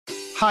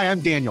Hi,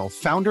 I'm Daniel,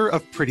 founder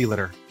of Pretty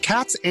Litter.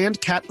 Cats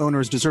and cat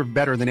owners deserve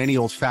better than any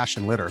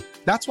old-fashioned litter.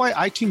 That's why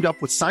I teamed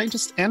up with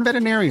scientists and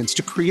veterinarians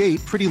to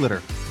create Pretty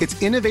Litter.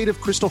 Its innovative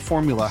crystal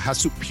formula has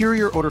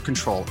superior odor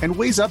control and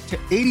weighs up to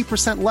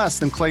 80% less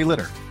than clay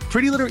litter.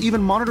 Pretty Litter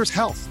even monitors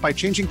health by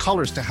changing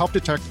colors to help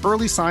detect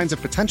early signs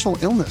of potential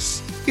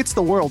illness. It's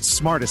the world's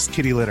smartest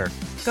kitty litter.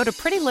 Go to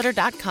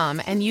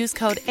prettylitter.com and use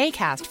code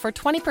ACAST for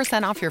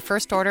 20% off your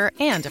first order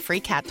and a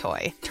free cat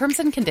toy. Terms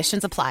and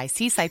conditions apply.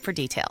 See site for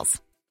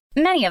details.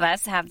 Many of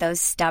us have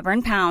those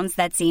stubborn pounds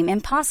that seem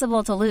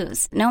impossible to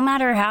lose, no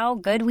matter how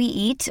good we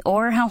eat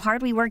or how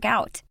hard we work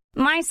out.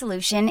 My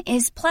solution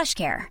is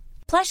PlushCare.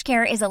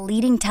 PlushCare is a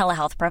leading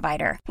telehealth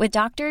provider with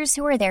doctors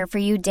who are there for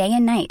you day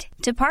and night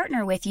to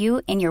partner with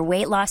you in your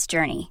weight loss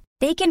journey.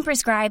 They can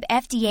prescribe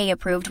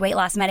FDA-approved weight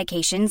loss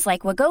medications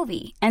like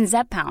Wegovy and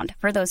Zepbound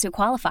for those who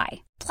qualify.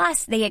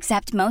 Plus, they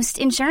accept most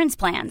insurance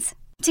plans.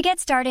 To get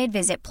started,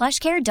 visit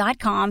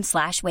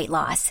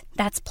plushcare.com/weightloss.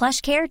 That's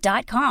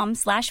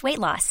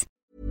plushcare.com/weightloss.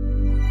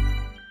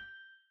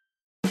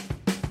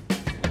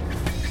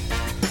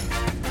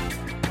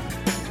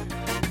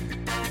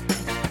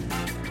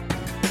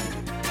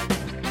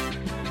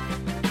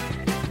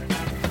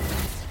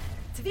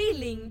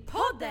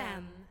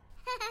 Tvillingpodden!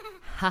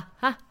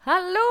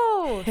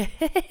 Hallå!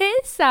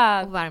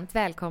 Hejsan! Och varmt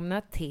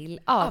välkomna till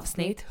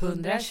avsnitt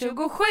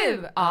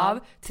 127 av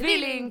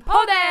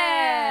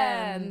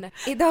Tvillingpodden!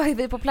 Idag är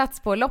vi på plats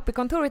på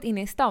Loppekontoret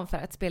inne i stan för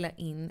att spela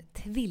in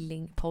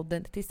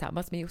Tvillingpodden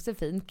tillsammans med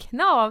Josefin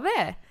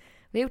Knave.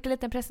 Vi har gjort en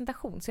liten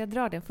presentation så jag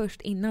drar den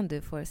först innan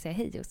du får säga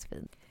hej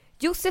Josefin.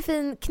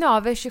 Josefin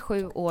Knave,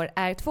 27 år,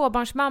 är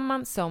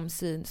tvåbarnsmamman som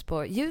syns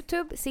på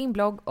YouTube, sin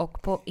blogg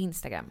och på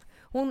Instagram.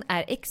 Hon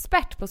är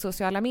expert på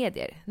sociala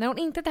medier. När hon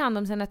inte tar hand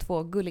om sina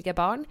 2 gulliga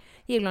barn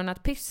gillar hon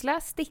att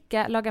pyssla,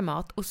 sticka, laga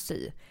mat och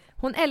sy.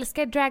 Hon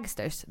älskar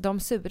dragsters, de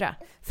sura,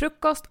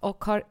 frukost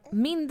och har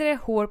mindre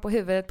hår på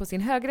huvudet på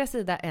sin högra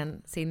sida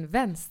än sin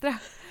vänstra.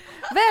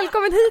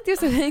 Välkommen hit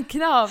Josefin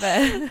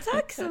Knave!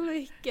 Tack så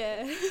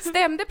mycket!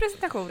 Stämde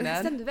presentationen? Det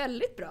stämde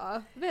väldigt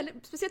bra.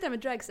 Speciellt det här med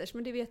dragsters,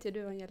 men det vet ju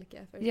du Angelica.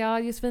 Ja,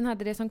 Josefin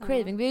hade det som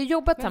craving. Vi har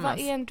jobbat tillsammans.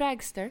 Men vad är en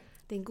dragster?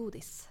 Det är en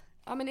godis.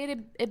 Ja, men är det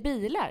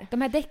bilar?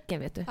 De här däcken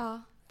vet du?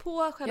 Ja,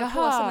 på själva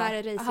påsen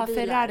är det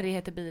racerbilar. Ferrari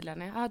heter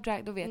bilarna.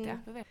 Ja, då vet jag.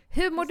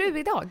 Hur mår du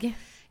idag?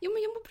 Jo,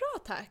 men jag mår bra,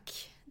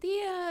 tack.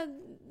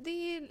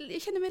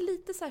 Jag känner mig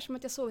lite så här som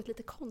att jag sovit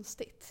lite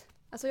konstigt.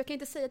 Alltså jag kan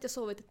inte säga att jag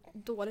sovit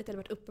dåligt eller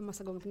varit uppe en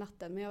massa gånger på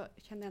natten, men jag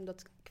känner ändå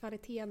att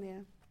kvaliteten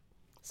är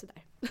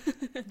sådär.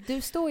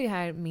 Du står ju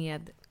här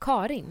med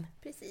Karin.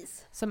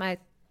 Precis. Som är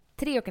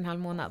 3,5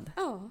 månad.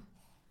 Ja.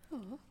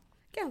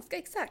 Ganska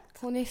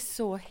exakt. Hon är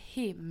så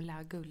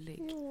himla gullig.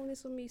 Hon är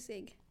så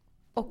mysig.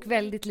 Och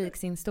väldigt lik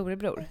sin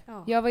storebror.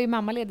 Ja. Jag var ju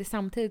mammaledig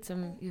samtidigt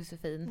som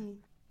Josefin.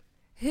 Mm.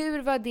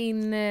 Hur var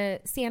din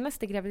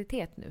senaste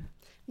graviditet nu?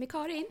 Med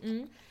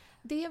Karin?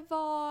 Det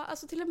var,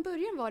 alltså till en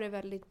början var det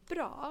väldigt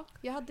bra.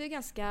 Jag hade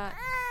ganska...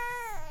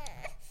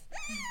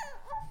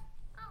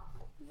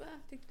 Va?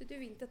 Tyckte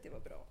du inte att det var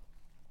bra?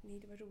 Nej,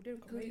 det var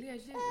roligt. Gulliga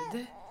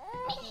ljud.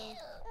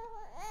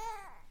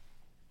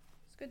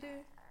 Ska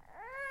du...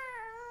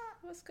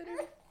 Vad ska du...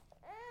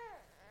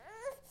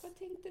 Vad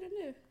tänkte du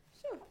nu?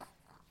 Så.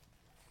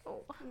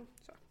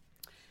 Så.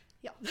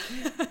 Ja.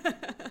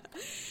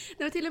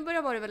 Till en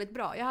början var det väldigt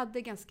bra. Jag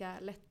hade ganska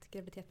lätt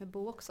graviditet med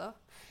Bo också.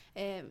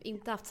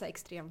 Inte haft så här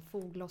extrem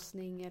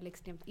foglossning eller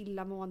extremt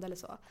illamående eller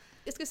så.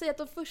 Jag skulle säga att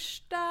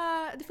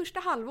det första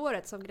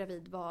halvåret som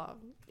gravid var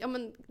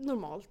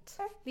normalt.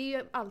 Det är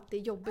ju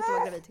alltid jobbigt att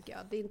vara gravid tycker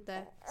jag. Det är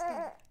inte...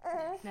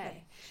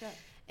 Nej.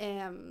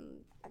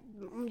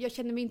 Jag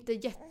känner mig inte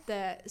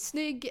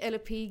jättesnygg eller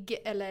pigg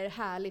eller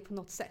härlig på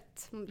något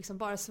sätt. Liksom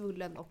bara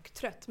svullen och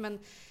trött. Men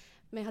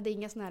jag hade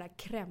inga såna här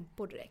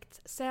krämpor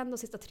direkt. Sen de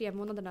sista 3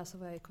 månaderna så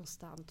var jag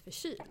konstant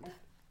förkyld.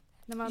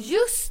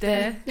 Just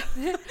det!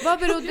 Vad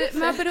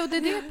berodde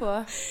det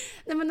på?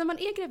 Nej, men när man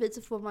är gravid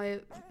så får man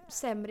ju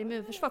sämre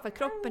immunförsvar för att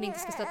kroppen inte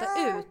ska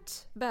stöta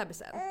ut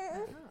bebisen.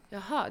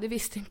 Jaha, det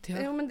visste inte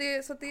jag. Ja, men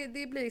det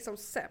blir liksom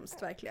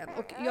sämst verkligen.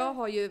 Och jag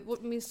har ju,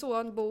 min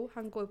son Bo,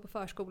 han går på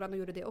förskolan och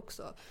gjorde det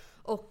också.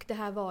 Och det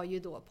här var ju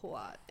då på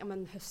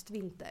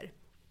höst-vinter.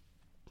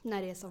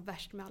 När det är som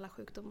värst med alla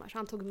sjukdomar. Så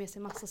han tog med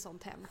sig massa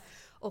sånt hem.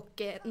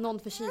 Och någon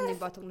förkylning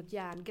bara tog något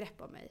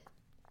järngrepp av mig.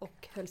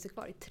 Och höll sig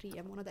kvar i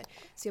 3 månader.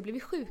 Så jag blev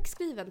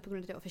sjukskriven på grund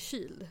av att jag var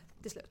förkyld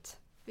till slut.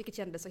 Vilket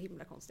kändes så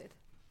himla konstigt.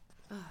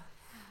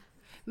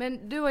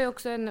 Men du har ju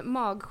också en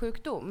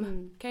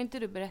magsjukdom. Kan inte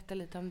du berätta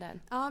lite om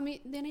den? Ja,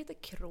 den heter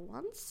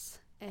Crohns.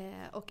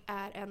 Och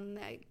är en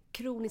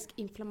kronisk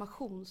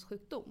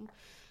inflammationssjukdom.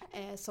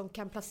 Som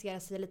kan placera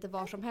sig lite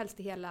var som helst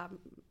i hela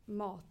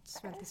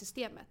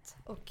matsmältningssystemet.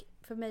 Och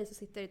för mig så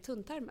sitter det i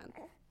tunntarmen.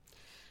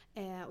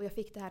 Och jag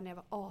fick det här när jag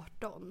var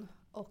 18.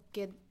 Och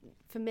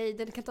för mig,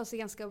 det kan ta sig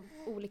ganska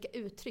olika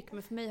uttryck.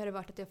 Men för mig har det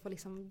varit att jag får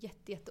liksom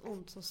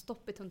jätteont som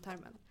stopp i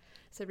tunntarmen.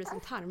 Så det blir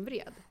som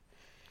tarmvred.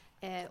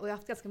 Och jag har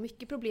haft ganska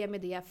mycket problem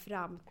med det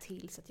fram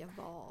tills att jag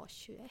var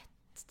 21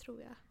 tror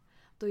jag.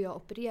 Då jag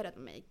opererade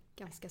mig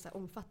ganska så här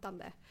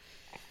omfattande.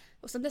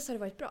 Och sen dess har det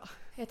varit bra.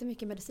 Jag äter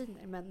mycket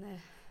mediciner, men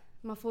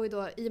man får ju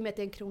då, i och med att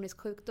det är en kronisk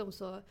sjukdom,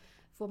 så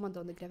får man då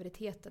under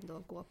graviditeten då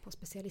gå på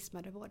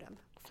specialistmödravården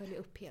och följa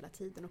upp hela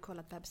tiden och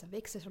kolla att bebisen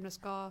växer som den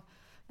ska,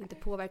 inte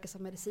påverkas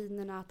av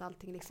medicinerna, att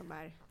allting liksom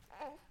är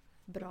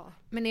bra.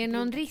 Men är det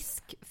någon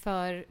risk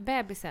för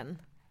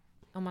bebisen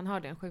om man har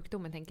den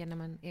sjukdomen, tänker jag, när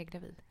man är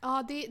gravid?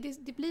 Ja,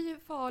 det blir ju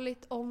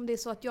farligt om det är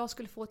så att jag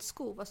skulle få ett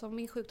skov, alltså om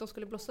min sjukdom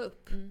skulle blossa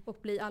upp och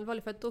bli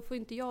allvarlig, för att då får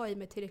inte jag i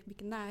mig tillräckligt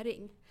mycket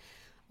näring.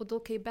 Och då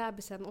kan ju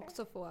bebisen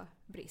också få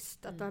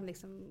brist, att den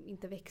liksom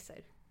inte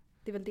växer.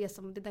 Det är väl det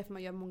är därför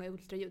man gör många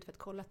ultraljud, för att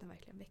kolla att den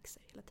verkligen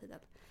växer hela tiden.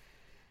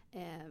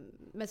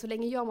 Men så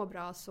länge jag mår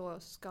bra så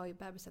ska ju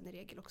bebisen i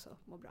regel också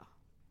må bra.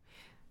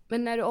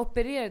 Men när du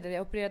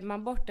opererade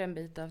man bort en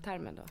bit av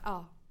tarmen då?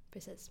 Ja,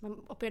 precis.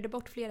 Man opererade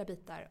bort flera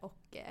bitar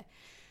och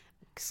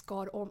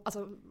skar om,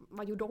 alltså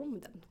man gjorde om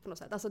den på något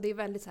sätt. Alltså det är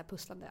väldigt så här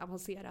pusslande,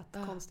 avancerat,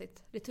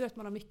 konstigt. Det är tur att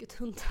man har mycket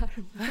tunn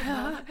tarm.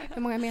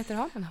 Hur många meter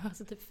har man?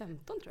 Alltså typ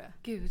 15 tror jag.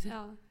 Gud.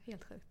 Ja,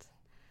 helt sjukt.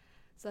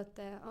 Så att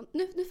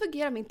nu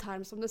fungerar min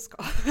tarm som det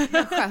ska.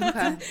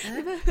 Skönt.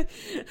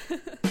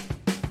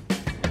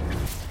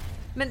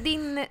 Men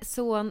din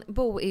son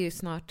Bo är ju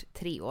snart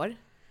 3 år.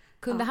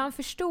 Kunde han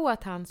förstå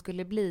att han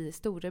skulle bli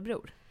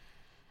storebror?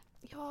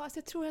 Ja, alltså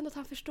jag tror ändå att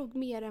han förstod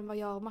mer än vad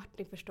jag och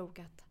Martin förstod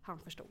att han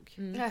förstod.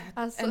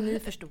 Alltså, ni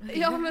förstod.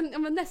 Ja,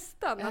 men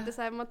nästan. Att det är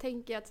så här, man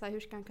tänker att så här, hur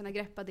ska han kunna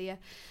greppa det?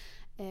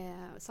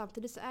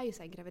 Samtidigt så är ju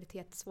så här,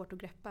 graviditet svårt att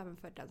greppa även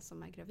för den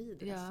som är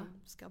gravid och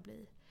som ska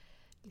bli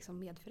liksom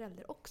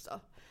medförälder också.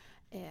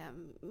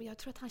 Men jag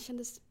tror att han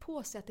kände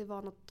på sig att det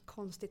var något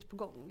konstigt på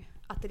gång.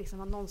 Att det liksom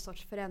var någon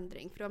sorts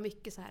förändring. För det var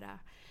mycket så här,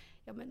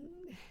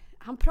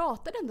 han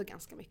pratade ändå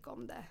ganska mycket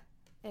om det.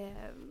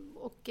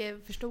 Och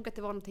förstod att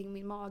det var någonting i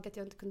min mage, att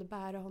jag inte kunde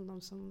bära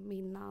honom som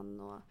innan.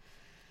 Och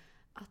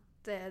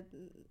att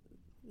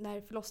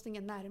när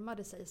förlossningen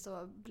närmade sig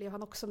så blev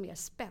han också mer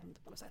spänd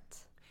på något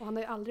sätt. Och han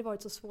har ju aldrig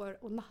varit så svår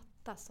att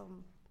natta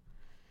som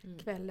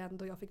kvällen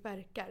då jag fick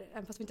verkar.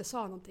 Även fast vi inte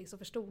sa någonting så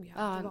förstod jag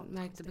att det var märkte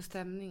konstigt. på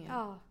stämningen.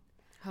 Ja.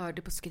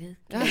 Hörde på skrik.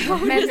 Men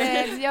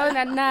jag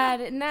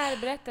undrar,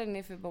 när berättade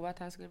ni för Bo att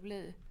han skulle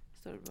bli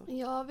storebror?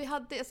 Ja,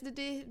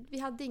 vi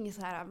hade ingen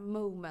så här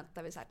moment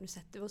där vi sa nu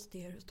sätter vi oss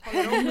ner och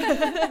talar om.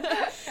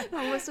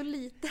 Han var så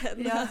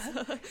liten. Ja.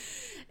 Alltså.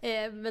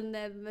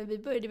 Men vi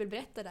började väl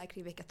berätta där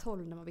kring vecka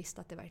 12 när man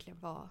visste att det verkligen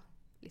var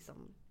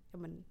liksom,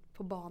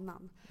 på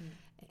banan.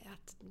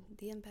 Att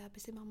det är en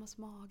bebis i mammas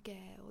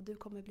mage och du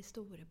kommer bli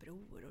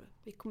storebror och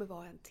vi kommer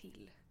vara en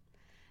till.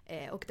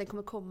 Och den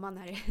kommer komma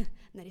när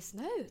det är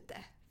snö ute.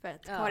 För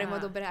att Karin var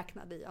då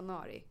beräknad i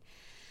januari.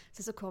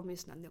 Sen så kom ju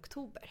snön i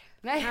oktober.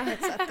 Nej.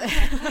 Så att,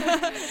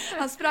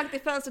 han sprang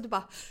till fönstret och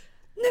bara,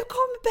 nu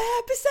kommer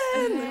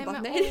bebisen! Nej,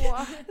 bara, nej.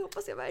 Det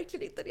hoppas jag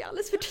verkligen inte, det är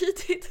alldeles för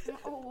tidigt.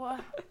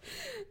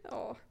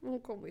 Ja, hon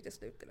kom ju till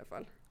slut i alla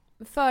fall.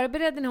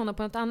 Förberedde ni honom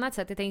på något annat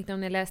sätt? Jag tänkte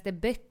om ni läste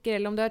böcker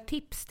eller om du har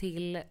tips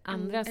till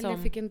andra som... Eller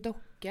fick en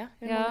docka.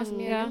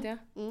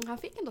 Han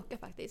fick en docka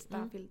faktiskt när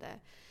han fyllde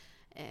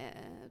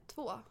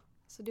 2.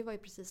 Så det var ju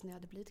precis när jag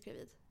hade blivit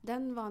gravid.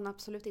 Den var han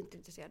absolut inte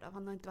intresserad av.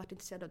 Han har inte varit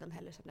intresserad av den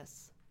heller sedan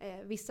dess.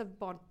 Vissa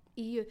barn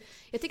är ju...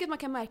 Jag tycker att man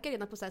kan märka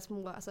redan på så här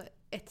små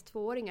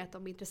 1-2-åringar att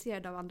de är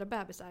intresserade av andra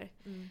bebisar.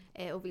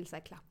 Och vill så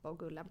här klappa och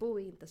gulla. Bo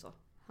är inte så.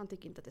 Han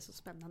tycker inte att det är så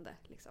spännande.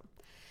 Liksom.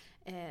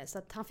 Så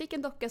att han fick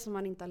en docka som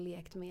han inte har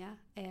lekt med.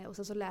 Och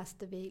sen så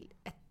läste vi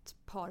ett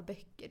par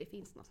böcker. Det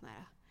finns någon sån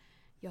här...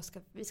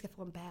 Vi ska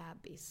få en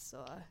bebis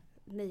och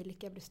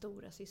Nejlika blir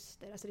stora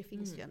syster. Alltså det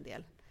finns ju en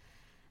del.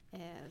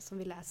 Som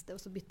vi läste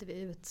och så bytte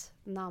vi ut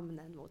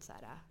namnen mot så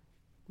här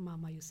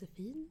mamma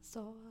Josefin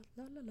sa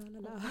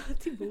la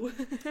till Bo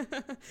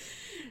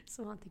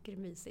som han tycker är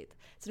mysigt.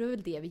 Så det var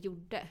väl det vi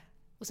gjorde.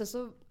 Och sen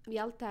så i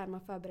allt det här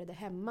man förberedde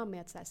hemma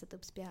med att så här, sätta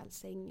upp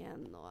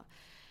spjälsängen och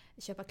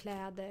köpa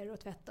kläder och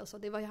tvätta och så.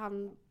 Det var ju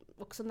han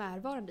också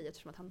närvarande i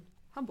eftersom att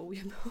han bor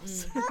ju med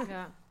oss.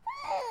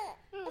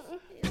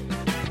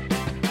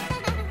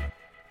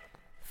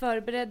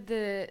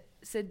 Förberedde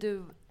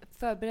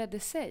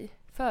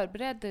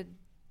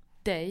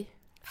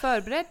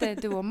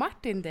du och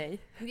Martin dig?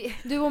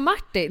 Du och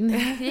Martin,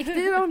 gick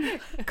du om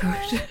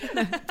kurs?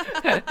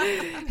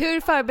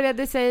 Hur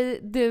förberedde sig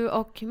du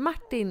och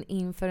Martin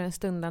inför den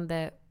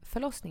stundande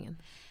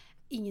förlossningen?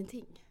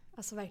 Ingenting.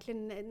 Alltså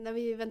verkligen, när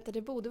vi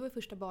väntade Bo, det var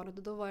första barnet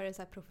och då var det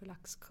så här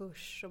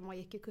profylaxkurs och man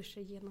gick ju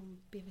kurser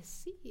genom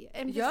BVC.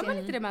 Gör man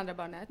inte det med andra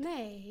barnet?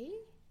 Nej.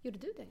 Gjorde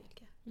du det,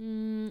 Angelica?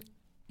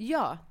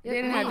 Ja. Det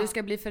är den här du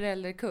ska bli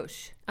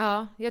förälderkurs.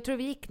 Ja, jag tror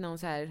vi gick någon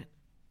så här...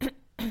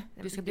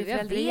 Du ska bli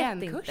förälder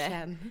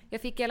igen-kursen.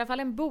 Jag fick i alla fall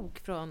en bok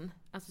från,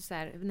 alltså så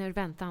här, när du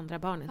väntar andra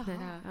barnet.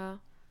 Ja.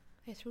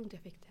 Jag tror inte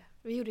jag fick det.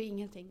 Vi gjorde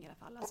ingenting i alla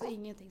fall. Alltså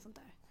ingenting sånt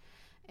där.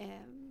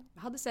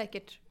 Hade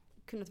säkert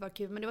kunnat vara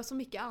kul, men det var så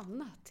mycket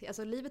annat.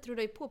 Alltså livet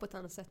rullar ju på ett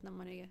annat sätt när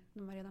man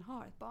redan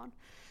har ett barn.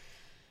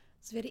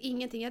 Så vi hade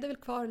ingenting. Jag hade väl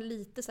kvar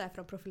lite så här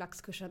från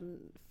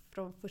profylaxkursen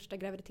från första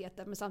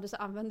graviditeten. Men samtidigt så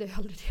använde jag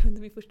aldrig det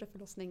under min första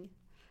förlossning.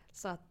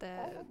 Så att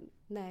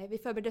nej, vi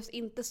förberedde oss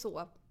inte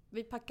så.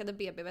 Vi packade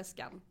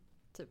BB-väskan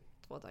typ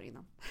 2 dagar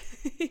innan.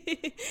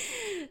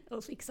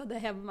 Och fixade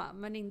hemma,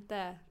 men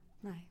inte,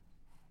 nej.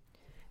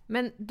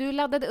 Men du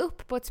laddade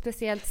upp på ett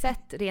speciellt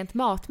sätt rent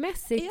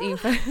matmässigt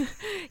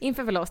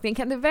inför förlossningen.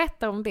 Kan du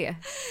berätta om det?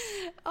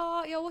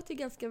 Ja, jag åt ju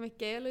ganska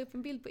mycket. Jag la upp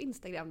en bild på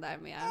Instagram där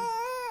med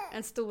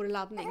en stor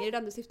laddning. Är det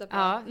den du syftar på?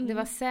 Ja, det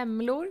var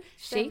semlor,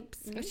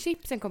 chips. Och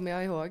chipsen kommer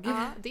jag ihåg.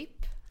 Ja, dipp,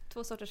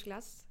 2 sorters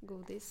glass,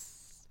 godis.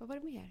 Vad var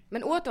det mer?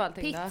 Men åt du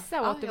allting då?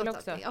 Pizza åt du väl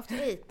också?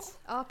 After 8.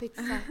 Ja,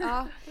 pizza.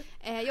 Ja.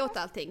 Jag åt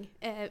allting.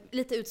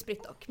 Lite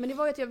utspritt dock. Men det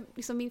var ju att jag,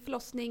 liksom, min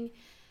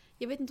förlossning,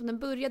 jag vet inte om den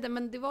började,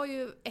 men det var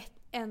ju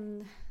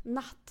en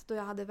natt då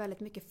jag hade väldigt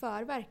mycket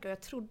förvärk och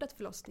jag trodde att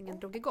förlossningen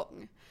drog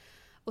igång.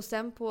 Och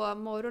sen på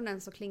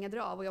morgonen så klingade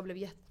det av och jag blev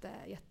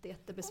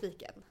jätte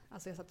besviken.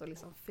 Alltså jag satt och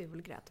liksom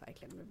fulgrät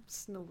verkligen med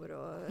snor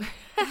och...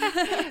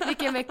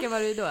 Vilken vecka var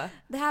du då?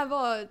 Det här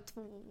var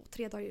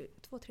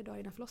 2-3 dagar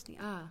innan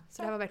förlossningen.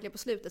 Så det här var verkligen på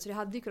slutet, så det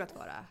hade ju kunnat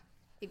vara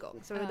igång.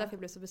 Så det var därför jag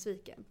blev så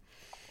besviken.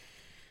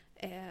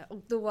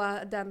 Och då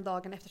den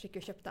dagen efter fick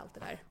jag köpte allt det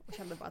där och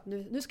kände bara att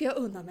nu ska jag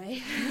unna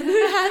mig. Nu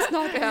är det här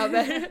snart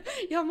över.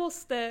 Jag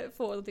måste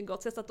få någonting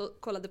gott. Så jag satt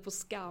och kollade på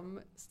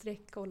Skam,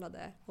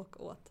 sträckkollade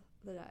och åt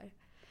det där.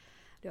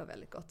 Det var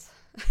väldigt gott.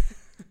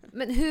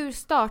 Men hur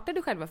startade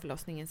du själva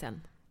förlossningen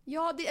sen?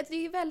 Ja, det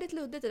är väldigt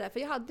luddigt det där. För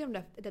jag hade de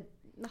där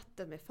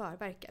natten med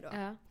förvärkar då.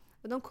 Ja.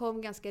 Och de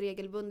kom ganska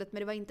regelbundet, men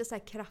det var inte så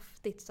här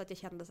kraftigt så att jag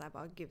kände så här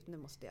bara, gud, nu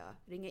måste jag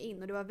ringa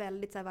in. Och det var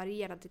väldigt så här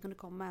varierat. Det kunde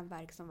komma en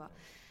värk som var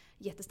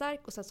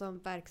jättestark och sen så en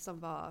värk som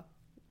var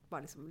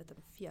liksom en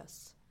liten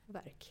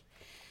fjösvärk.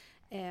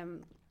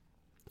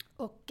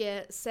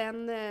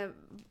 Sen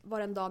var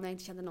det en dag när jag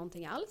inte kände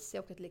någonting alls.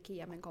 Jag åkte till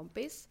Ikea med en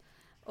kompis.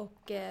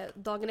 Och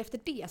dagen efter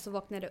det så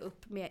vaknade jag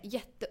upp med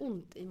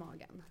jätteont i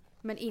magen.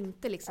 Men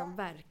inte liksom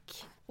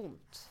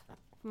värkont.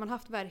 Om man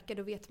haft värkar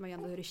då vet man ju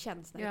ändå hur det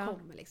känns när det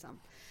kommer liksom.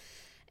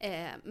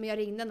 Men jag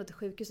ringde ändå till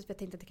sjukhuset för jag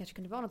tänkte att det kanske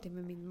kunde vara någonting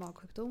med min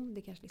magsjukdom.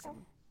 Det kanske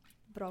liksom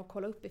bra att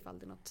kolla upp ifall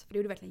det är något. För det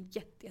gjorde verkligen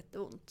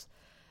jätteont.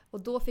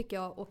 Och då fick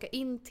jag åka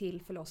in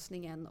till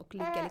förlossningen och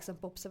ligga liksom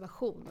på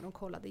observation. Och de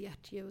kollade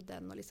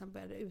hjärtljuden och liksom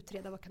började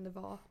utreda vad kan det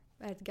vara.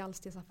 Är det ett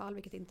gallstensanfall,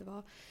 vilket det inte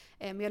var.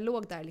 Men jag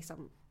låg där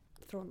liksom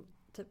från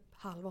typ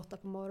 7:30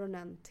 på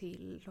morgonen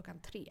till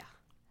 3:00.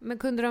 Men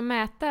kunde de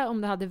mäta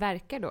om du hade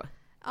värkar då?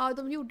 Ja,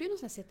 de gjorde ju någon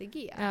sån här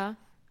CTG. Ja.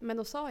 Men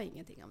de sa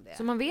ingenting om det.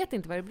 Så man vet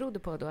inte vad det berodde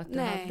på då? Att du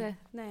hade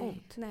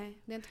ont?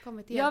 Nej, det har inte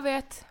kommit igen. Jag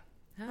vet.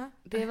 Ja.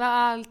 Det var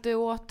allt du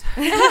åt.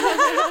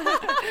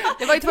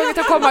 Det var ju tvunget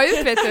att komma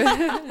ut, vet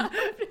du.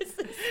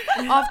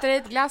 After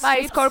ett glass,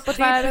 bajskorv på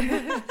tvären.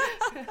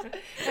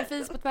 en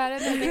fis på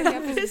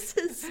tvären.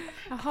 Precis.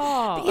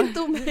 Jaha. Det är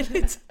inte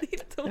omöjligt.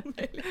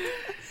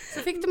 Så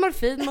fick du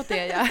morfin mot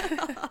det, ja.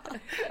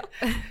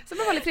 Så det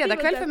var vanlig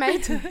fredagkväll för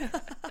mig.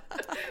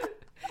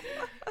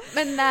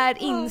 Men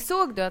när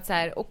insåg du att så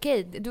här,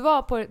 okej, du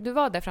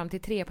var där fram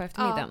till 3 på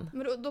eftermiddagen? Ja,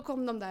 men då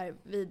kom de där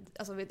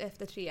vid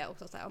efter 3 och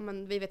så här,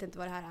 men vi vet inte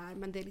vad det här är,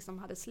 men det liksom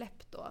hade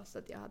släppt då så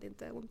att jag hade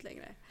inte ont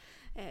längre.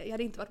 Jag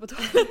hade inte varit på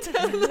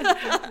toaletten.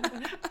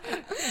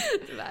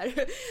 Tyvärr.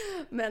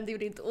 Men det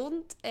gjorde inte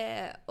ont.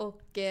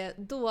 Och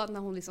då när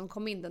hon liksom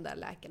kom in, den där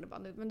läkaren, och bara,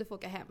 men du får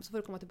åka hem. Så får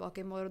du komma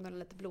tillbaka imorgon och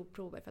lite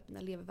blodprover för att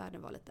mina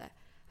levervärden var lite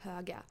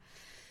höga.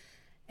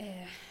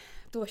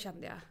 Då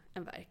kände jag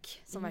en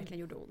värk som verkligen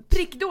gjorde ont.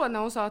 Prick då när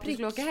hon sa att du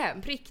skulle åka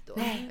hem? Prick då.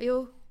 Nej.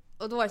 Jo.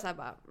 Och då var det så här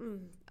bara,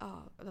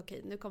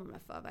 okej, nu kommer de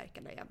här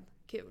förvärkarna igen.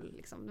 Kul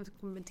liksom. Nu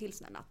kommer en till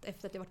sån här natt.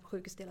 Efter att jag varit på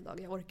sjukhus hela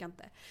dagen, jag orkar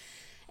inte.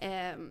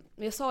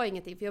 Men jag sa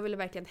ingenting för jag ville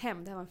verkligen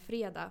hem. Det här var en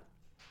fredag.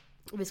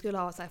 Och vi skulle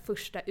ha så här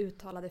första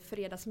uttalade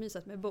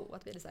fredagsmyset med Bo.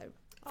 Att vi hade så här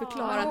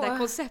förklarat det här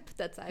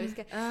konceptet. Så här. Vi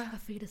ska ha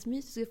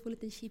fredagsmys så jag får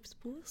lite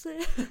chipspåse.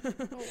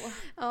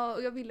 Ja,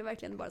 och jag ville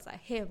verkligen bara så här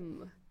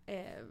hem.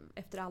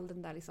 Efter all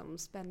den där liksom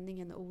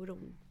spänningen och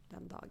oron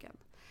den dagen.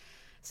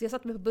 Så jag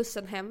satt mig på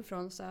bussen hem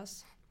från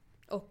SÖS.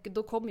 Och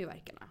då kom ju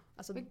värkarna.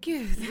 Alltså, men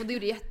gud. Och det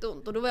gjorde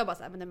jätteont. Och då var jag bara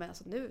så här, men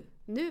alltså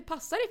nu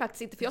passar det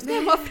faktiskt inte. För jag ska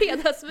hem och ha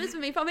fredagsmys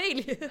med min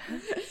familj.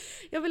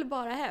 Jag ville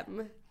bara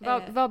hem.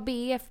 Var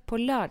BF på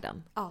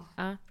lördagen?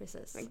 Ja,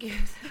 precis. Men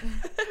gud.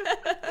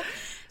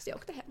 Så jag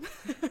åkte hem.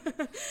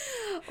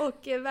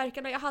 Och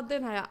värkarna, jag hade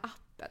den här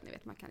appen. Ni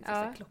vet, man kan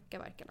liksom klocka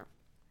värkarna.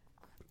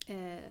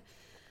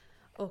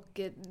 Och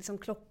liksom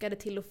klockade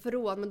till och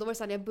från. Men då var det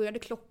så här, när jag började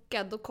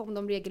klocka, då kom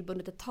de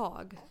regelbundet ett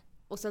tag.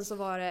 Och sen så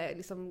var det,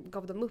 liksom,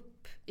 gav de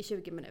upp i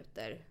 20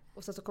 minuter.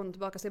 Och sen så kom de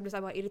tillbaka, så jag blev så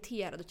här bara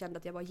irriterad och kände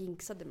att jag bara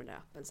jinxade med den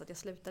där appen. Så att jag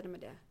slutade med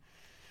det.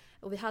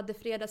 Och vi hade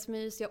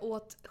fredagsmys, jag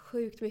åt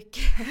sjukt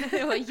mycket.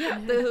 Jag var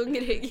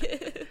jättehungrig.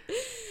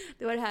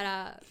 Det var det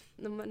här,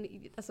 när man,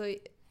 alltså,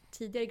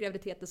 tidigare i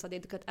graviditeten så hade jag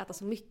inte kunnat äta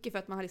så mycket för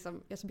att man har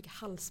liksom, jag har så mycket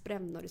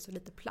halsbränna och det är så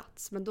lite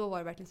plats. Men då var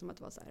det verkligen som att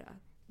det var så här,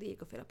 det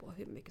gick att fylla på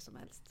hur mycket som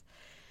helst.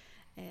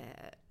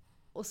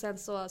 Och sen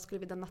så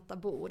skulle vi natta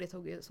Bo och det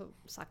tog ju som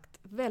sagt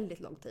väldigt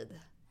lång tid.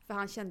 För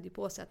han kände ju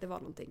på sig att det var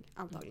någonting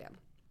antagligen.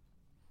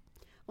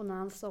 Och när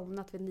han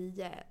somnat vid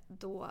 9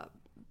 då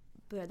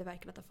började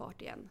verkligen ta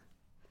fart igen.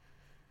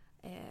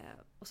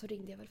 Och så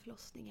ringde jag väl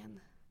förlossningen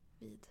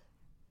vid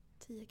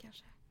 10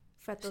 kanske.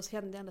 För att då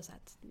kände jag ändå så här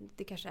att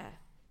det kanske är,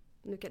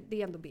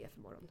 det är ändå B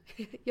för morgon.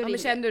 Ja, men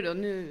kände du då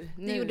nu?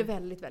 Det gjorde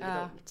väldigt,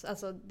 väldigt ont.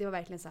 Alltså det var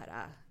verkligen så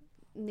här,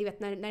 ni vet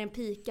när den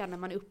pikar, när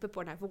man är uppe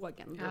på den här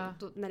vågen,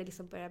 då, när det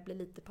liksom börjar bli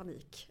lite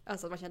panik.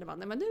 Alltså man kände bara,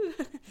 nej men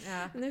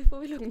nu får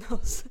vi lugna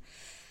oss.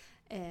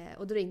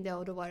 Och då ringde jag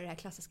och då var det här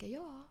klassiska,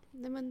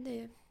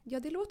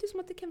 det låter ju som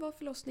att det kan vara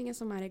förlossningen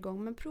som är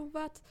igång, men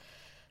prova att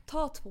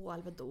ta 2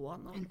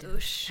 Alvedon och en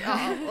dusch.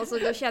 Ja, och så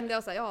då kände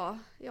jag så här,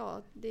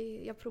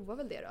 jag provar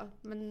väl det då.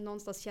 Men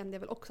någonstans kände jag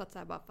väl också att så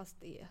här, bara,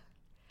 fast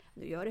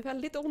nu gör det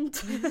väldigt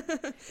ont.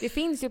 Det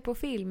finns ju på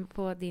film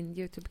på din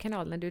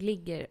YouTube-kanal när du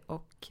ligger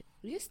och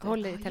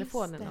håller i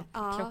telefonen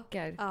och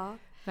klockar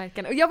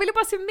verkarna. Och jag ville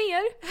bara se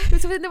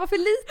mer! Det var för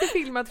lite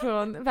filmat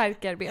från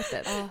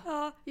verkarbetet.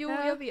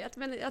 Jag vet.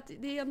 Men att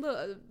det är ändå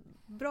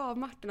bra av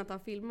Martin att han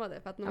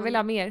filmade. För att han vill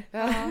ha mer.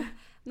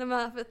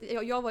 För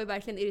att jag var ju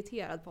verkligen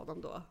irriterad på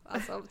honom då.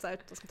 Alltså så här,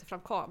 jag ska ta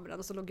fram kameran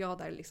och så låg jag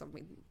där liksom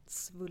min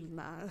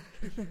svullna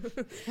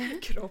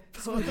kropp.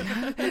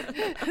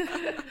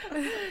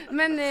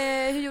 Men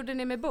hur gjorde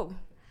ni med Bo?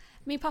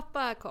 Min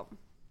pappa kom.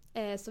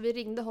 Så vi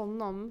ringde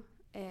honom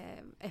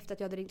efter att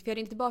jag hade ringt. För jag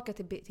ringde tillbaka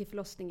till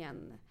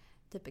förlossningen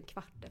typ en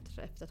kvart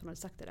efter att hon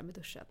hade sagt det där med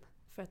duschen.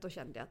 För att då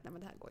kände jag att nej,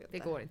 men det här går ju inte.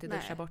 Det går inte,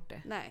 duscha bort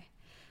det. Nej,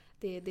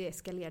 det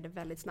eskalerade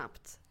väldigt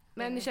snabbt.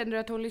 Men kände du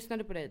att hon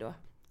lyssnade på dig då?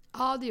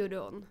 Ja, det gjorde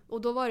hon.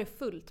 Och då var det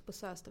fullt på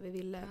SÖS där vi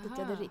ville, dit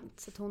jag hade ringt.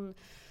 Så att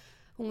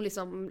hon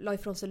liksom la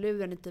ifrån sig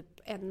luren i typ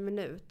 1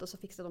 minut och så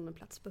fixade de en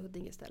plats på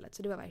Huddinge istället.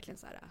 Så det var verkligen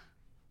så här,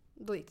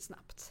 då gick det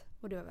snabbt.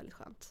 Och det var väldigt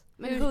skönt.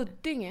 Men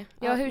Huddinge?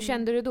 Ja, hur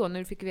kände du då när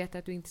du fick veta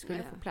att du inte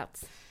skulle få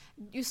plats?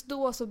 Just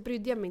då så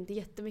brydde jag mig inte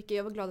jättemycket.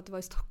 Jag var glad att det var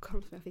i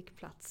Stockholm som jag fick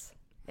plats.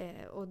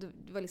 Och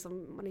det var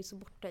liksom, man är ju så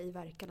borta i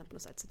verkarna på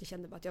något sätt. Så jag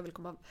kände bara att jag vill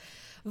komma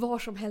var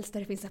som helst där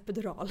det finns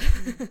epidural.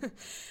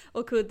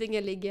 Och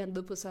Huddinge ligger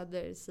ändå på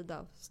söder sida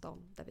av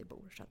stan där vi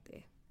bor. Så att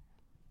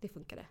det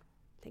funkade,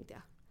 tänkte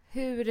jag.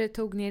 Hur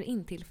tog ni er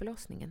in till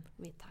förlossningen?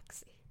 Med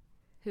taxi.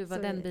 Hur var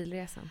den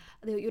bilresan?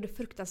 Det gjorde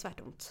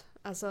fruktansvärt ont.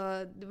 Alltså,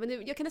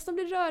 jag kan nästan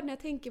bli rörd när jag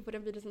tänker på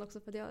den bilresan också.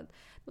 För det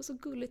var så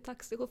gullig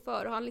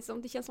taxichaufför. Och han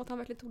liksom, det känns som att han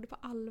verkligen tog det på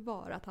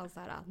allvar. Att han så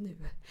här, nu.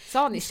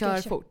 Sa ni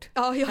kör fort?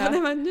 Ja.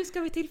 Nej, men nu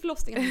ska vi till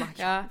förlossningen.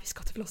 Bara, vi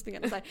ska till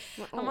förlossningen. Så här.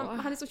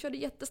 Han liksom körde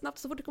jättesnabbt.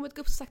 Så fort det kom ett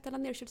gupp så saktade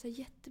han ner och körde så här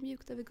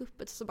jättemjukt över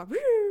guppet. Så bara...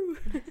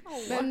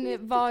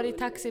 Men var i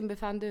taxin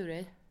befann du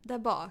dig? Där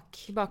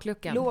bak. I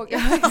bakluckan.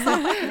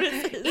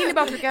 In i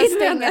bakluckan,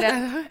 stänger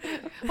den.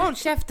 Håll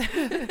käften.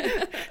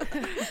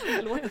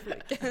 Det låter för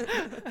mycket.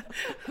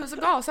 Och så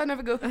gasade han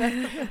över guppet.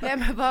 Nej,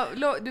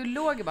 men du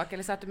låg i bak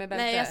eller satt du med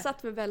bälte? Nej, jag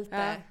satt med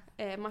bälte.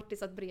 Martin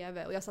satt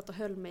bredvid och jag satt och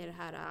höll mig i det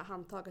här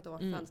handtaget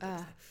ovanför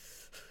fönstret.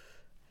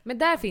 Men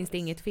där finns det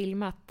inget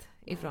filmat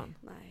ifrån?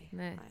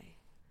 Nej.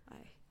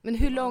 Men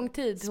hur lång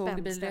tid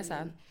tog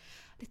bilresan?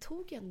 Det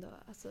tog ändå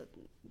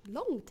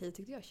lång tid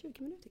tyckte jag.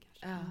 20 minuter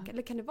kanske.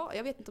 Eller kan det vara?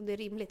 Jag vet inte om det är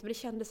rimligt. Men det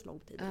kändes lång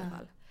tid i alla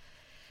fall.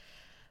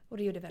 Och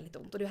det gjorde väldigt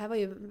ont. Och det här var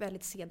ju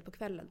väldigt sent på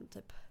kvällen.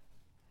 Typ.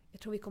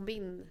 Jag tror vi kom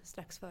in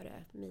strax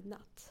före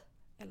midnatt.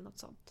 Eller något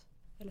sånt.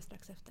 Eller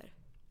strax efter.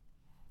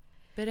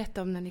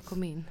 Berätta om när ni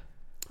kom in.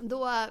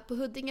 Då på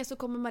Huddinge så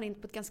kommer man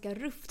in på ett ganska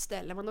rufft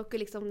ställe. Man åker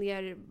liksom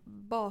ner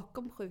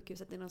bakom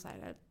sjukhuset i någon så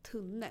här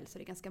tunnel. Så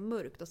det är ganska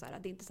mörkt och så här.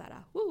 Det är inte så här,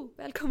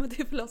 välkommen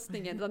till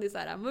förlossningen. Utan det är så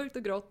här mörkt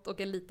och grått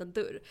och en liten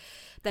dörr.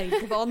 Där det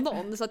inte var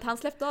någon. Så att han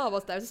släppte av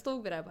oss där. Så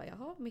stod vi där och bara,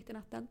 jaha, mitt i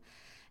natten.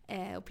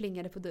 Och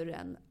plingade på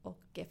dörren.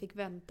 Och jag fick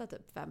vänta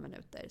typ 5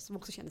 minuter. Som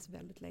också kändes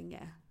väldigt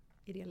länge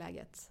i det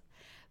läget.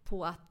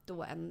 På att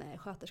då en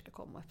sköterska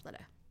kom och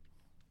öppnade.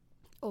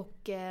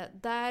 Och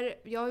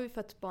jag har ju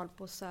fött barn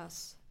på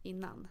SÖS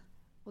innan.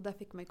 Och där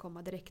fick man ju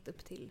komma direkt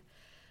upp till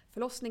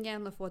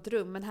förlossningen och få ett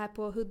rum. Men här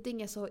på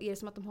Huddinge så är det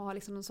som att de har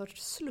liksom någon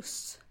sorts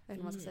sluss. Eller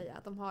vad man ska säga.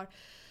 Att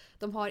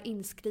de har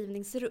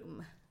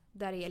inskrivningsrum.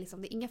 Där det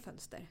är inga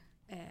fönster.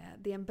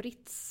 Det är en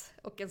brits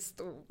och en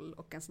stol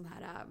och en sån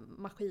här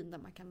maskin där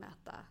man kan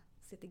mäta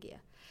CTG.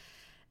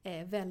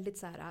 Väldigt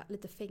så här,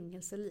 lite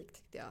fängelselikt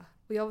tyckte jag.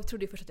 Och jag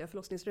trodde ju först att jag var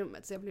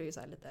förlossningsrummet så jag blev ju så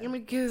här lite... Ja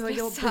men gud vad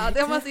jobbigt.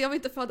 Jag vill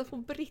inte föda på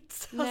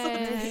brits.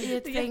 Nej, i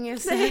ett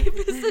fängelse. Nej,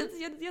 precis.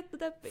 Det är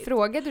jättedeppigt.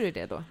 Frågade du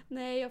det då?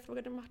 Nej, jag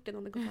frågade Martin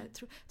om det går.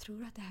 Tror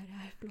du att det här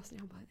är förlossning?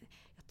 Han bara,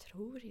 jag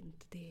tror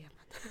inte det.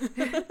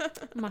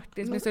 Men...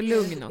 Martin som är så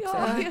lugn också.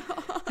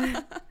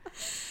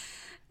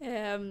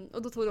 Ja.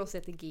 Och då tog de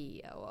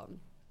CTG och...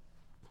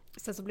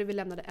 Sen så blev vi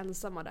lämnade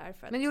ensamma där.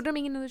 För att... Men gjorde de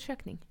ingen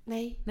undersökning?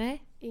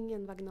 Nej.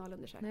 Ingen vaginal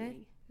undersökning.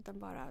 Nej. Utan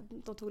bara,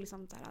 de tog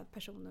liksom så här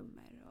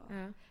personnummer och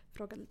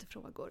frågade lite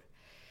frågor.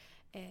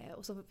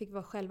 Och så fick vi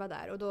vara själva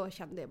där. Och då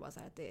kände jag bara så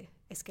här att det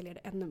eskalerade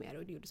ännu mer.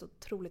 Och det gjorde så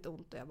otroligt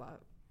ont. Och jag bara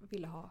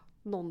ville ha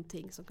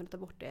någonting som kunde ta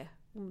bort det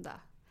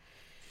onda.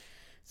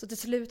 Så till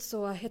slut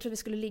så, jag tror vi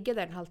skulle ligga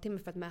där en halvtimme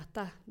för att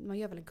mäta. Man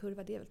gör väl en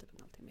kurva, det är väl typ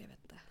en halvtimme, jag vet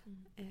inte.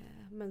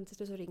 Men till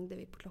slut så ringde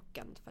vi på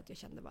klockan för att jag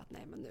kände bara att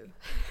nej men nu,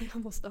 jag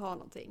måste ha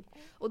någonting.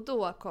 Och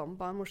då kom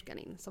barnmorskan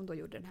in som då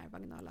gjorde den här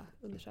vaginala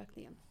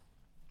undersökningen.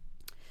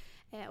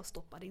 Och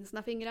stoppade in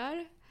sina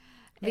fingrar.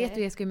 Vet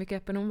du Jessica hur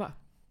mycket öppen hon var?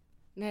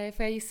 Nej,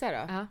 får jag gissa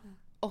då? Ja.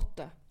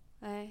 8.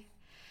 Nej.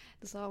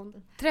 Då sa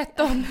hon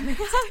 13.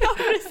 ja,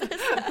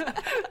 precis.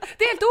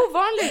 Det är helt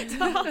ovanligt.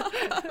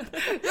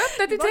 Du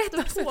öppnade till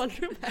 13.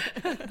 Hålrum.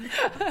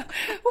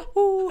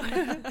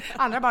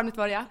 Andra barnet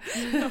var jag.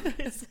 Ja,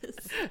 precis.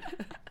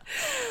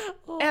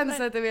 En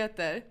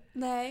centimeter.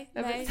 Nej.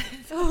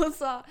 Så hon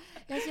sa,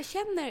 jag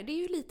känner, det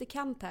är ju lite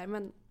kant här,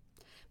 men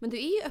du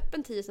är ju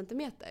öppen 10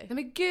 centimeter. Nej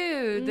men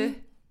gud.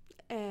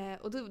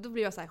 Och då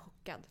blev jag så här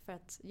chockad. För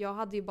att jag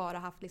hade ju bara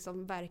haft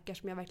liksom verkar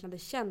som jag verkligen hade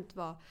känt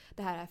var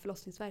det här är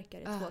förlossningsverkar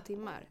i 2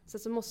 timmar.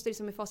 Så måste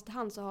liksom i fast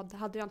hand så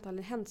hade det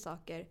antagligen hänt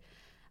saker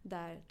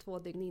där 2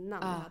 dygn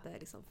innan jag hade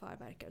liksom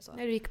förverkar och så.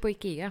 När du gick på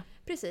Ikea.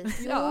 Precis.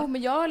 Jo,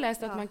 men jag har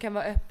läst att man kan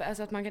vara öppen,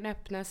 alltså att man kan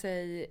öppna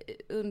sig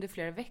under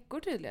flera veckor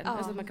tydligen. Ja.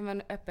 Alltså att man kan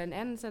vara öppen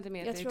 1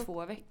 centimeter i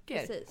 2 veckor.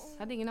 Precis.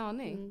 Hade ingen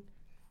aning.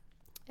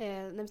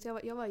 Nej, så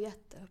jag var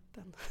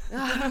jätteöppen.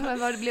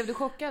 Men blev du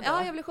chockad då?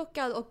 Ja, jag blev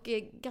chockad och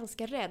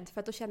ganska rädd. För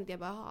att då kände jag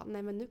bara,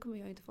 nej men nu kommer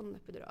jag inte få någon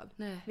epidural.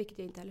 Nej. Vilket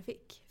jag inte heller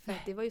fick. För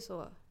att det var ju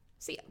så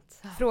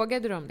sent.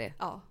 Frågade du om det?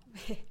 Ja.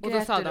 Och då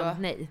Grät sa du då?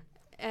 de nej.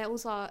 Hon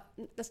sa,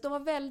 alltså, de var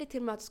väldigt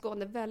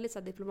tillmötesgående, väldigt så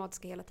här,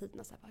 diplomatiska hela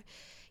tiden. Så här, bara,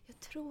 jag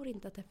tror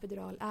inte att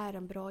epidural är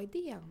en bra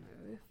idé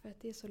nu. För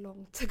att det är så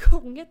långt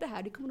gånget det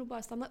här. Det kommer nog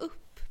bara stanna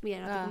upp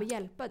mer än att det kommer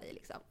hjälpa dig.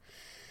 Liksom.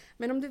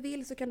 Men om du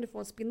vill så kan du få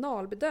en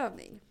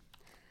spinalbedövning.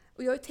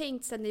 Och jag har ju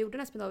tänkt sen jag gjorde den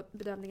här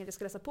spinalbedövningen att jag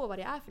ska läsa på vad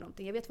det är för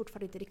någonting. Jag vet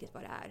fortfarande inte riktigt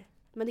vad det är.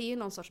 Men det är ju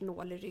någon sorts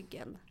nål i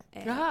ryggen.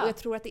 Och jag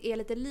tror att det är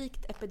lite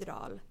likt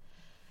epidural.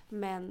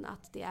 Men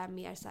att det är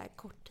mer så här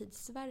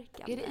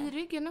korttidsverkande. Är det i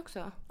ryggen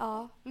också?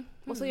 Ja.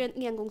 Och så är det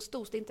en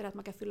engångsdos. Det är inte det att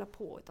man kan fylla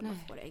på utan man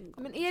får det en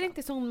gång. Men är det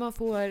inte sånt man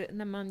får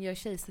när man gör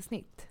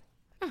kejsarsnitt?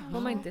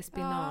 Får man inte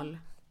spinal?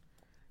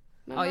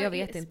 Men Ja, jag vad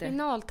vet är inte.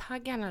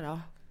 Spinaltaggarna då?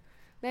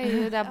 Det är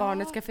ju där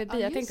barnet ska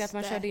förbi. Jag tänkte just att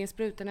man det. körde in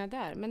sprutorna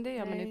där. Men det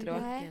gör man inte då.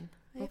 Nej,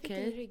 jag fick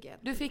det i ryggen.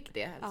 Du fick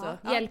det alltså?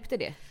 Ja. Hjälpte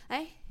det?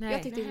 Nej, Nej.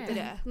 jag tyckte inte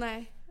det.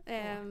 Nej.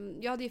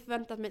 Jag hade ju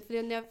förväntat mig,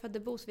 för när jag födde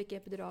Bo så fick jag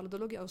epidural och då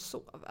låg jag och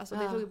sov. Alltså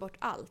det tog ju bort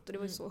allt och det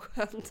var ju så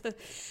skönt.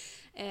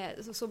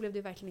 Så blev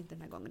det verkligen inte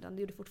den här gången.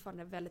 Det gjorde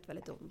fortfarande väldigt,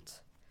 väldigt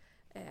ont.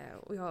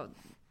 Och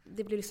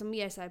det blev liksom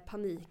mer så här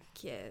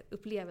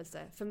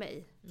panikupplevelse för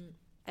mig.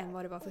 Än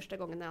vad det var första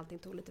gången när allting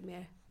tog lite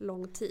mer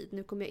lång tid.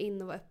 Nu kom jag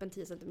in och var öppen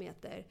 10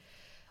 centimeter.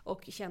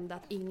 Och kände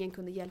att ingen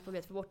kunde hjälpa mig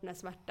att få bort den här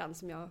smärtan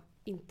som jag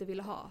inte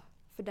ville ha.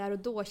 För där och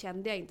då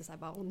kände jag inte så här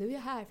bara, nu är jag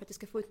här för att jag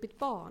ska få ut mitt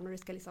barn och nu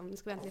ska jag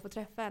äntligen få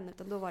träffa henne.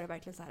 Utan då var det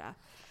verkligen så här,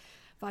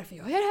 varför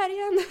gör jag det här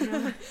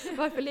igen?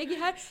 Varför ligger jag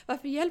här?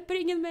 Varför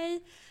hjälper ingen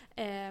mig?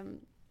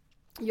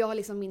 Jag har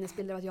liksom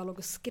minnesbilder av att jag låg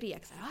och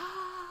skrek så här,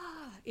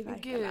 i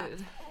verkarna.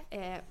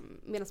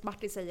 Medan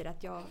Martin säger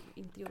att jag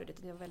inte gjorde det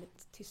utan jag var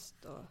väldigt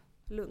tyst och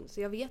lugn.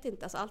 Så jag vet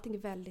inte, alltså allting är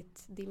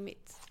väldigt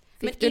dimmigt.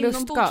 Fick du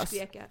lustgas?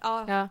 Skrek jag.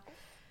 Ja. Ja.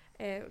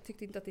 Jag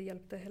tyckte inte att det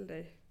hjälpte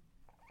heller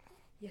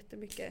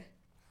jättemycket.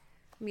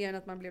 Mer än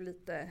att man blev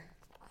lite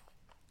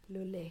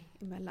lullig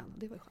emellan.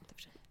 Det var ju skönt i och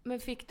för sig. Men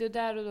fick du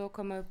där och då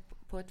komma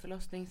upp på ett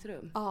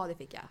förlossningsrum? Ja, det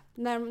fick jag.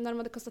 När de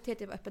hade konstaterat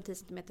att jag var öppen 10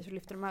 cm så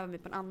lyfte de över mig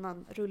på en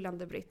annan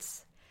rullande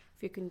brits.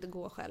 För jag kunde inte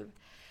gå själv.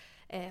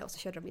 Och så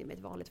körde de in mig i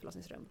ett vanligt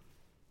förlossningsrum.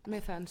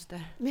 Med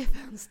fönster? Med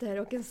fönster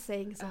och en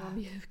säng som var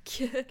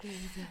mjuk.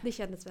 Det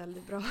kändes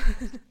väldigt bra.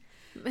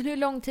 Men hur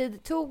lång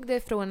tid tog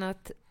det från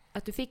att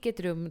du fick ett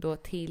rum då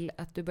till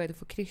att du började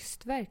få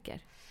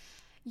krystverkar?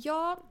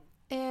 Ja,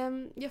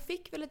 jag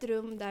fick väl ett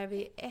rum där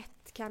vid 1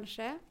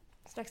 kanske.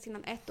 Strax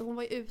innan 1. Och hon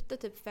var ju ute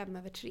typ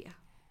 2:55.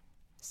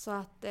 Så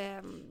att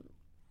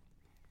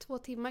 2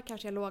 timmar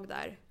kanske jag låg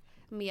där.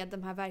 Med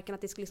de här verkarna.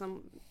 Att det skulle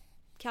liksom,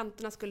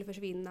 kanterna skulle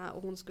försvinna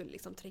och hon skulle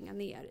liksom tränga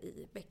ner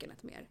i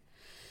bäckenet mer.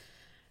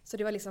 Så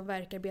det var liksom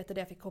verkarbete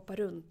där jag fick hoppa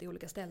runt i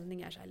olika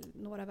ställningar. Så här,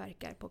 några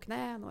verkar på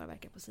knä, några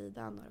verkar på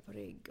sidan, några på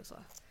rygg och så.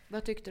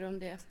 Vad tyckte du om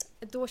det?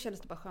 Då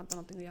kändes det bara skönt att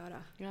ha någonting att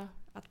göra. Ja.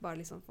 Att bara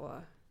liksom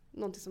få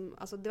någonting som,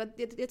 alltså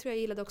det tror jag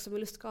gillade också med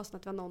lustgasen,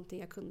 att det var någonting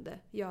jag kunde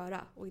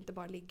göra och inte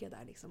bara ligga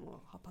där liksom och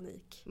ha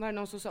panik. Var det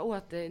någon som sa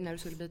åt dig när du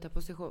skulle byta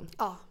position?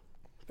 Ja,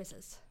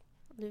 precis.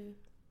 Nu,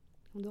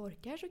 om du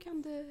orkar så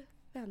kan du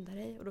vända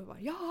dig. Och då var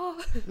ja,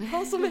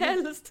 vad som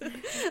helst.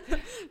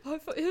 Bara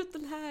få ut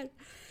den här.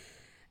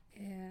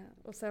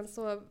 Och sen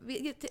så,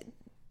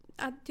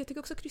 jag tycker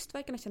också att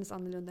krystverkarna kändes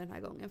annorlunda den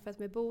här gången. För att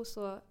med Bo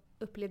så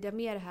upplevde jag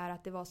mer det här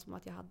att det var som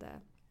att jag hade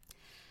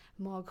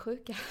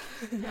magsjuka.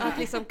 Att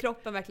liksom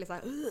kroppen verkligen så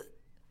här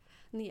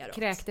neråt.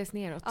 Kräktes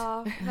neråt.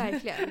 Ja,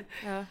 verkligen.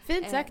 Ja.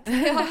 Fint sagt.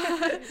 Ja.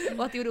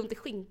 Och att det gjorde ont i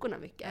skinkorna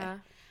mycket. Ja.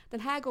 Den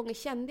här gången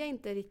kände jag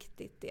inte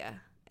riktigt det.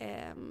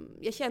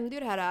 Jag kände ju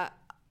det här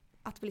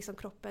att liksom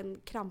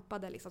kroppen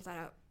krampade liksom så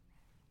här.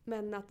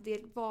 Men att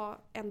det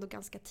var ändå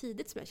ganska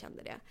tidigt som jag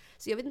kände det.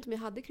 Så jag vet inte om jag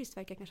hade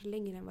krystverkar kanske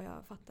längre än vad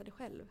jag fattade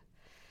själv.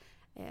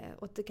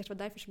 Och det kanske var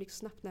därför som det gick så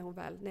snabbt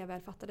när jag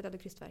väl fattade att jag hade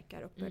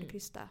krystverkar och började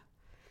krysta.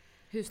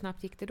 Hur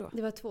snabbt gick det då?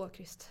 Det var 2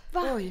 kryst.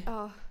 Va? Oj.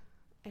 Ja,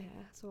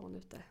 så var hon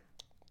ute.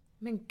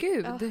 Men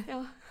gud!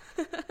 Ja.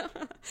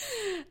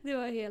 Det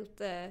var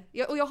helt...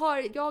 Och jag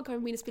har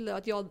en minnesbild av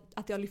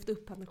att jag lyfte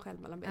upp henne själv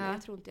mellan benen.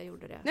 Jag tror inte jag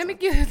gjorde det. Nej men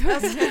gud,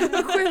 vad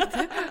sjukt.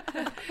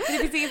 Det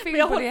finns ingen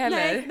film på det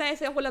heller. Nej,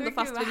 så jag håller ändå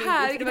fast vid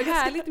min. Det var ett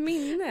härligt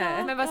minne.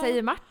 Ja, men vad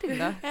säger Martin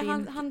då?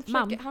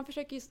 Han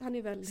försöker ju, han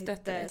är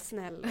väldigt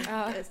snäll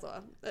och så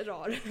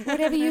rar.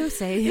 Whatever you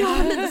say.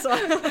 Ja, lite så.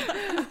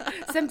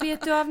 Sen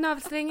bet du av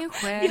navelsträngen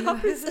själv. Ja,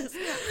 precis.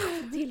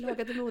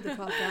 Tillagade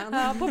moderkakan.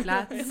 Ja, på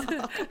plats.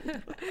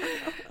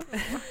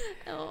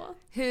 Ja.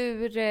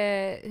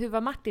 Hur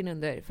var Martin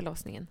under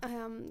förlossningen?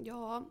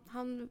 Ja,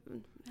 han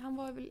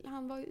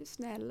var ju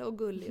snäll och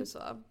gullig och så.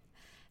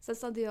 Sen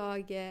så hade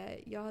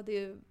jag hade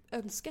ju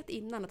önskat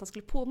innan att han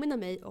skulle påminna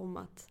mig om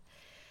att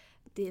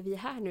vi är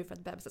här nu för att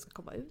bebisen ska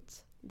komma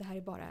ut. Det här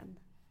är bara en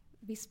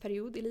viss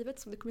period i livet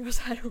som det kommer göra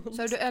så här ont.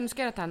 Så du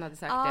önskar att han hade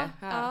sagt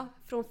det? Ja,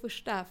 från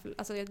första.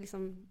 Alltså jag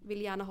liksom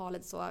vill gärna ha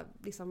lite så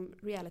liksom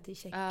reality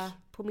check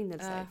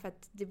påminnelser. För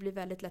att det blir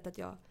väldigt lätt att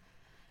jag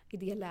i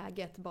det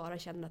läget bara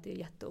känner att det är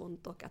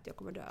jätteont och att jag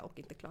kommer dö och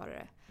inte klara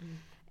det.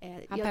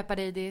 Han peppar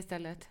dig i det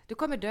istället. Du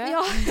kommer dö.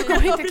 Ja. Du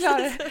kommer inte klara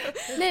det.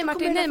 Nej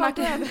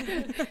Martin.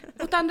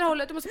 Åt andra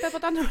hållet. Du måste peppa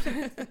åt andra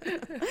hållet.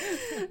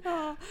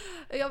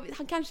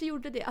 Han kanske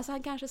gjorde det. Alltså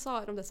han kanske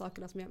sa de där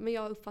sakerna men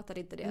jag uppfattade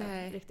inte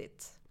det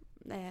riktigt.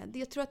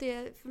 Jag tror att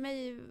för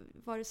mig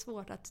var det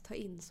svårt att ta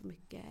in så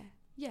mycket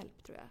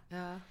hjälp, tror jag.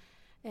 Ja.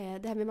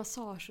 Det här med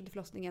massage under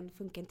förlossningen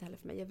funkar inte heller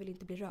för mig. Jag vill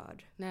inte bli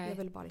rörd. Nej. Jag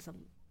vill bara liksom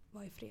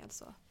vara i fred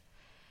så.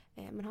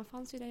 Men han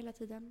fanns ju där hela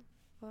tiden.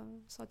 Och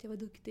sa att jag var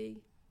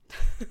duktig.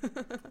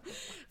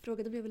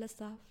 Frågade om jag ville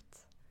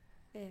saft.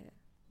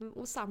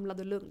 Och samlad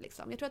och lugn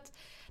liksom. Jag tror att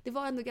det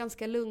var ändå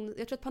ganska lugn.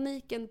 Jag tror att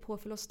paniken på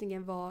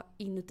förlossningen var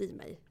inuti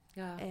mig.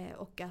 Ja.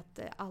 Och att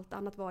allt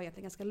annat var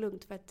egentligen ganska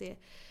lugnt. För att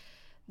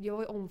jag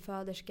var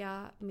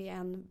omföderska med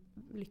en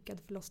lyckad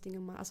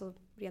förlossning, alltså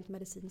rent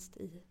medicinskt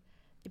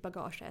i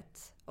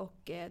bagaget.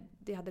 Och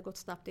det hade gått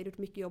snabbt. Jag hade gjort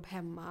mycket jobb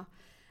hemma.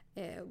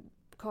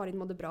 Karin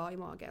mådde bra i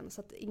magen.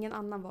 Så att ingen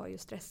annan var ju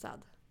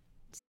stressad.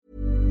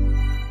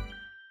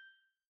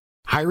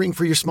 Hiring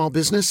for your small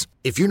business?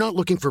 If you're not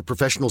looking for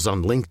professionals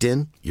on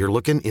LinkedIn, you're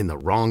looking in the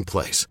wrong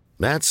place.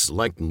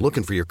 That's like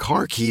looking for your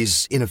car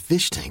keys in a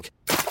fish tank.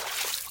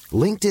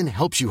 LinkedIn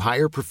helps you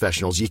hire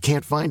professionals you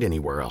can't find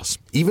anywhere else,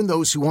 even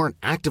those who aren't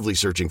actively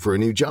searching for a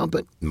new job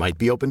but might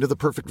be open to the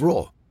perfect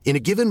role. In a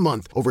given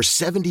month, over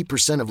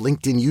 70% of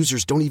LinkedIn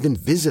users don't even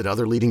visit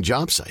other leading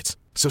job sites.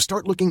 So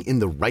start looking in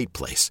the right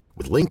place.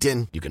 With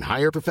LinkedIn, you can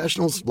hire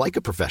professionals like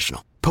a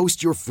professional.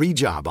 Post your free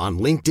job on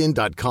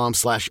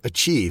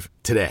linkedin.com/achieve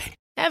today.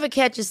 Ever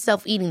catch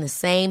yourself eating the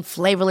same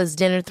flavorless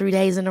dinner 3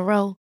 days in a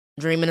row?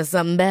 Dreaming of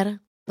something better?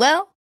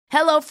 Well,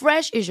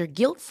 HelloFresh is your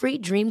guilt-free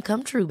dream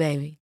come true,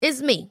 baby.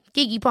 It's me,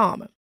 Keke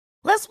Palmer.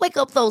 Let's wake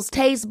up those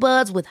taste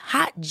buds with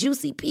hot,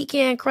 juicy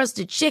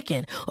pecan-crusted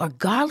chicken or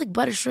garlic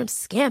butter shrimp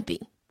scampi.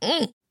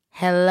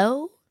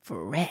 Hello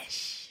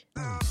Fresh.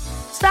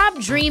 Stop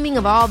dreaming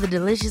of all the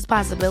delicious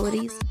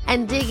possibilities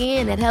and dig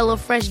in at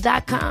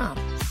HelloFresh.com.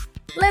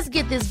 Let's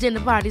get this dinner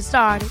party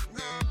started.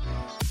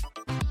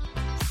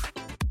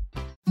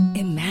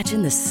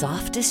 Imagine the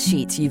softest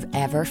sheets you've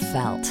ever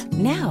felt.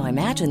 Now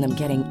imagine them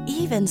getting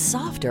even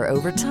softer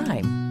over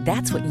time.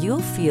 That's what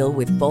you'll feel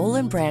with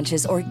Boll &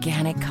 Branch's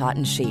organic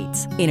cotton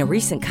sheets. In a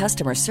recent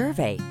customer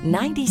survey,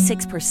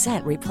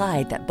 96%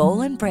 replied that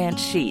Boll & Branch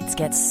sheets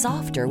get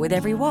softer with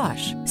every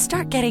wash.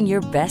 Start getting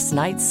your best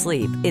night's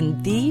sleep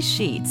in these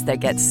sheets that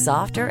get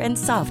softer and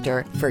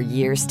softer for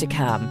years to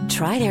come.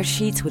 Try their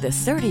sheets with a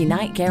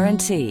 30-night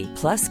guarantee.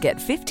 Plus, get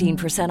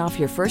 15% off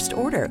your first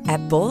order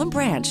at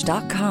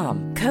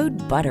bollandbranch.com. Code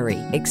BUTTERY.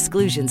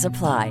 Exclusions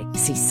apply.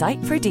 See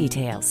site for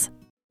details.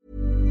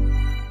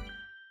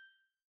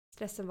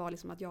 Stressen var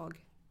liksom att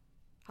jag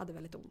hade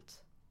väldigt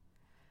ont.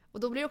 Och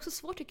då blir det också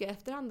svårt, tycker jag,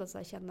 efterhand att så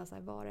här, känna så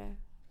här, vad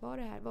var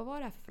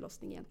det här för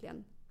förlossning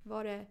egentligen?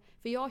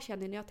 För jag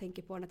känner när jag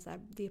tänker på den att så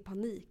här, det är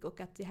panik och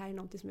att det här är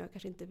någonting som jag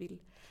kanske inte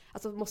vill.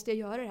 Alltså måste jag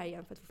göra det här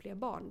igen för att få fler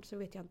barn, så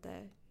vet jag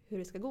inte hur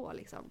det ska gå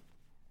liksom.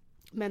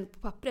 Men på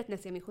pappret när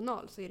jag ser min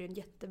journal så är det en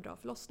jättebra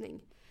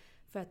förlossning.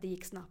 För att det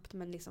gick snabbt,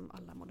 men liksom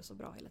alla mådde så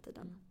bra hela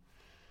tiden.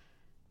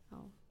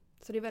 Ja.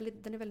 Så den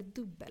är väldigt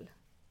dubbel.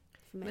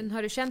 Men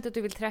har du känt att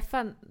du vill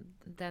träffa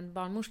den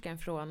barnmorskan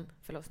från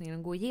förlossningen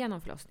och gå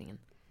igenom förlossningen?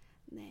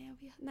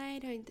 Nej,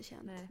 det har jag inte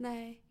känt.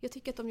 Nej. Jag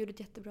tycker att de gjorde ett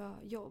jättebra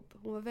jobb.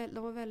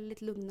 De var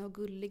väldigt lugna och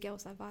gulliga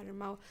och så här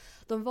varma. Och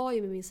de var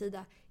ju med min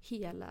sida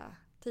hela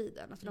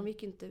tiden. Alltså, de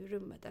gick inte ur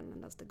rummet en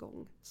endaste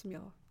gång, som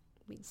jag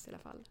minns i alla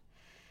fall.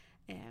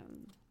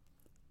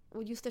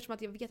 Och just eftersom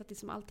att jag vet att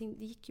liksom allting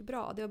det gick ju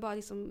bra. Det var bara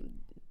liksom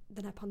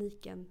den här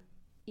paniken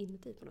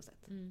inuti på något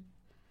sätt. Mm.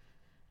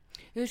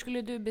 Hur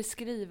skulle du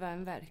beskriva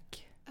en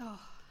verk?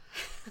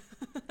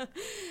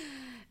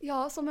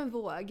 Ja, som en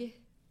våg.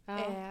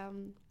 Ja.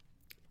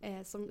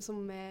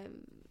 Som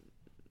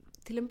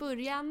till en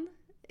början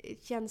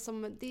känns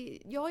som...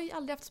 jag har ju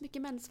aldrig haft så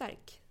mycket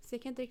mensvärk. Så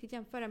jag kan inte riktigt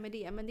jämföra med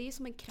det. Men det är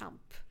som en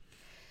kramp.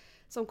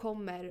 Som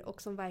kommer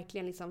och som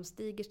verkligen liksom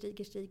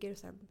stiger och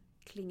sen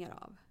klingar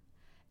av.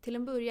 Till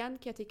en början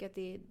kan jag tycka att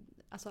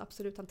alltså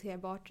absolut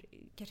hanterbart.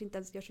 Kanske inte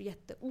ens gör så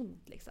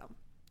jätteont liksom.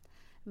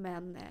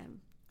 Men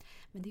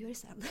det gör det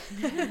sen.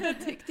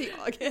 Tyckte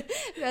jag.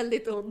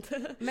 Väldigt ont.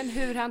 Men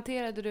hur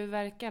hanterade du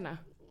värkarna?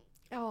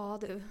 Ja,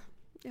 du.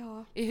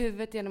 Ja. I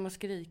huvudet genom att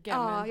skrika?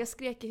 Ja, jag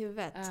skrek i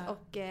huvudet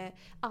och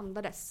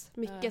andades.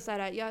 Mycket så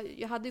här,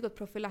 jag hade ju gått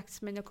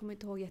profylax men jag kommer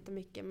inte ihåg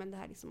jättemycket. Men det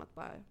här liksom att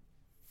bara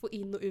få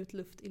in och ut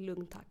luft i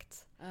lugn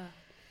takt.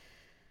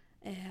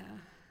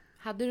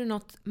 Hade du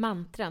något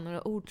mantra,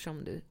 några ord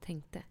som du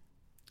tänkte?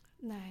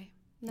 Nej.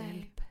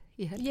 Hjälp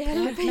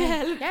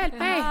mig!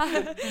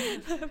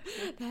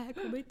 Det här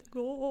kommer inte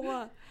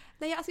gå.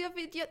 Nej, alltså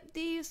det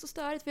är ju så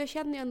störigt för jag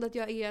känner ju ändå att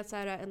jag är så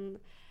här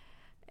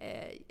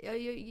jag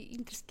är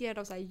intresserad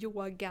av så här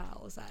yoga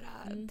och så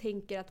här,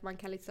 tänker att man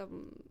kan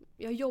liksom,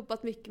 jag har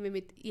jobbat mycket med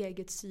mitt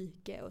eget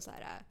psyke och så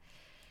här,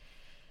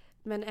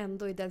 men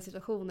ändå i den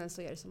situationen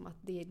så är det som att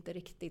det inte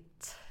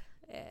riktigt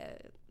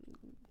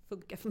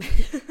funkar för mig.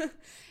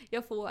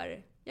 Jag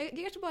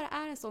kanske bara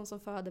är en sån som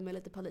föder med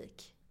lite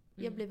panik.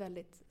 Jag blir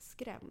väldigt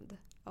skrämd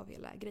av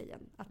hela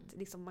grejen. Att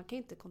liksom, man kan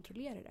inte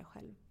kontrollera det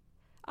själv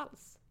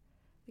alls.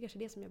 Det är kanske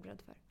det som jag är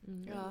rädd för.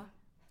 Ja.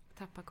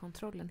 Tappa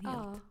kontrollen helt.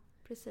 Ja,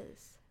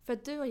 precis. För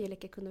att du och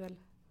Angelica kunde väl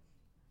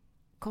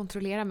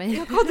kontrollera mig.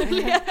 Jag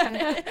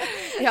kontrollerar.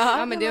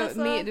 Ja, men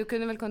du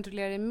kunde väl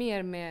kontrollera dig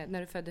mer med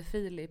när du födde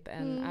Filip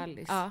än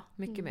Alice? Ja,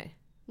 mycket mer.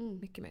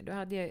 Mycket mer.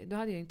 Då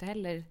hade jag inte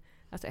heller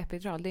alltså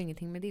epidural, det är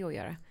ingenting med det att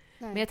göra.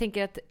 Nej. Men jag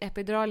tänker att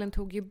epiduralen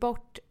tog ju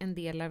bort en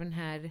del av den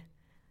här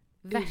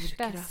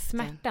värsta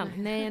smärtan.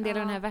 Nej, en del av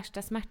den här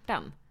värsta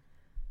smärtan.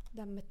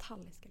 Den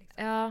metalliska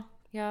liksom.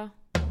 Ja.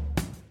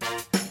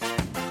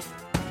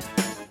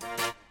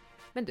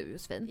 Men du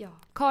Josefin,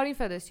 Karin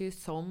föddes ju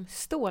som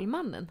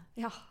Stålmannen.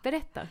 Ja.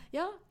 Berätta.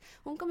 Ja,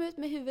 hon kom ut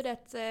med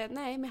huvudet,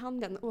 med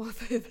handen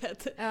ovanför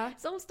huvudet.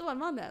 Som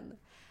Stålmannen.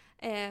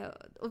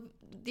 Och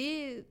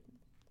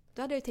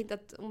då hade jag tänkt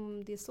att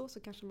om det är så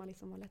kanske man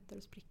liksom har lättare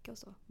att spricka och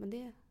så. Men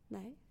det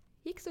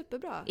gick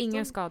superbra.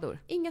 Inga skador?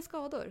 Inga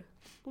skador.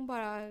 Hon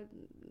bara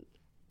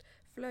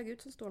flög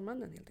ut som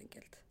Stålmannen helt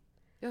enkelt.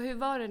 Ja, hur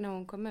var det när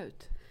hon kom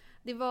ut?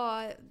 Det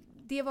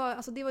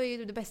var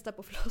ju det bästa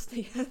på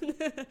förlossningen.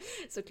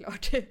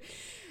 Såklart.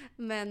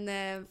 Men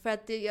för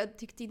att jag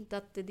tyckte inte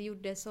att det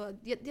gjorde så.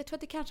 Jag tror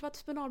att det kanske var att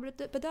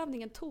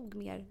spinalbedövningen tog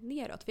mer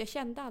neråt. För jag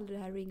kände aldrig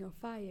det här ring of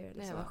fire.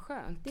 Eller så. Det var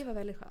skönt. Det var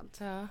väldigt skönt.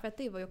 Ja. För att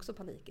det var ju också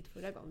panikigt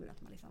förra gången.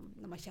 Att man liksom,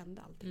 när man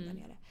kände allting där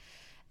nere.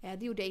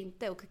 Det gjorde jag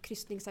inte. Och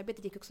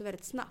kryssningsarbetet gick också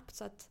väldigt snabbt.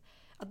 Så att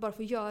bara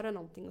få göra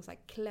någonting och så här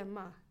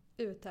klämma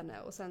ut henne.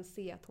 Och sen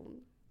se att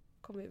hon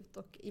kom ut.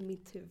 Och i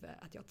mitt huvud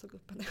att jag tog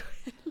upp henne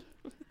själv.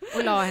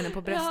 Och la henne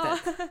på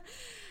bröstet. Ja.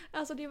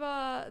 Alltså det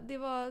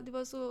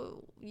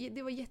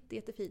var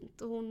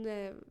jättefint. Och hon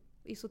är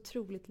så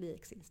otroligt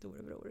lik sin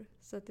storebror.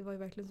 Så att det var ju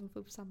verkligen som att få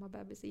upp samma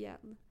bebis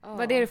igen.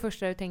 Var det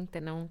första du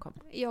tänkte när hon kom?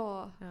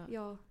 Ja,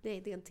 det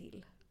är en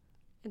till.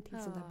 En till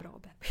sån där bra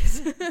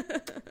bebis.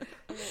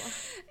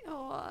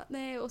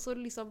 Och så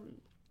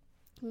liksom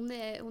hon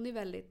är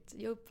väldigt,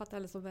 jag uppfattar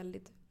henne som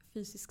väldigt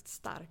fysiskt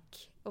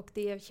stark. Och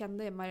det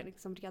kände jag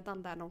liksom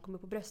redan där när hon kom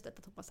upp på bröstet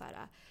att hon var så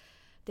här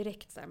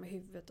direkt så här med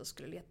huvudet och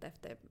skulle leta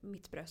efter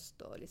mitt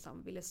bröst och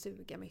liksom ville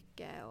suga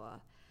mycket och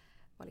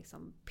var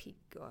liksom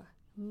pigg och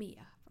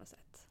med på något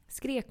sätt.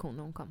 Skrek hon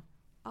när hon kom?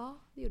 Ja,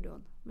 det gjorde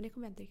hon. Men det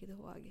kommer jag inte riktigt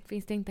ihåg.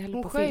 Finns det inte heller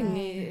hon på film?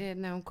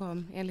 När hon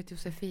kom, enligt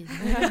Josefin.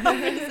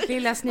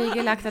 Lilla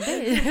snigelakta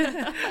dig.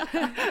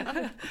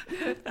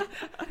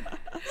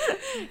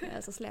 Jag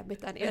är så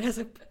släbbigt där nere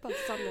så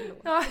passande låg.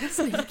 Ja,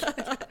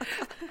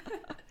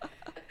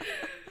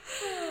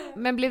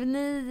 Men blev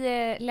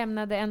ni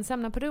lämnade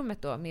ensamma på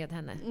rummet då med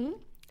henne?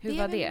 Hur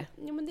var det?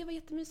 Ja, men det var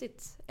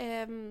jättemysigt.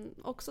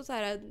 Också så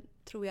här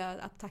tror jag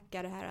att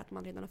tacka det här att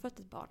man redan har fött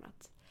ett barn.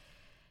 Att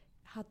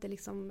hade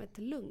liksom ett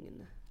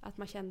lugn. Att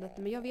man kände att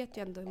men jag vet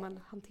ju ändå hur man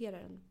hanterar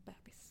en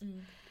bebis.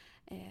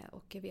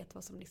 Och jag vet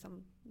vad som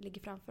liksom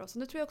ligger framför oss. Och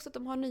nu tror jag också att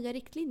de har nya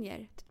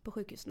riktlinjer på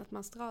sjukhusen.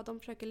 Att de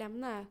försöker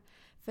lämna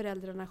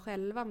föräldrarna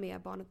själva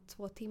med barnet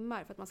 2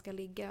 timmar. För att man ska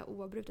ligga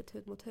oavbrutet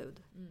hud mot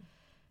hud.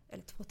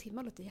 Eller 2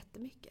 timmar låter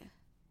jättemycket.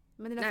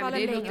 Men i alla fall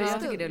en längre stund.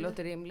 Jag tycker det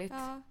låter rimligt.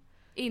 Ja.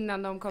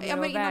 Innan de kommer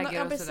och väger och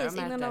sådär. Precis,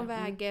 innan de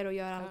väger och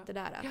gör allt det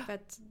där. Ja. För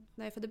att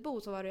när jag födde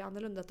Bo så var det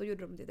annorlunda. Då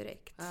gjorde de det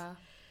direkt. Ja.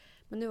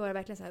 Men nu var det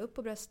verkligen så här upp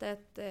på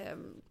bröstet.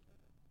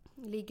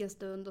 Ligga en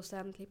stund och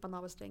sen klippa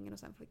navelsträngen. Och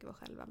sen fick vi vara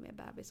själva med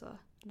bebis och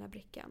den här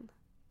brickan.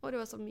 Och det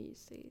var så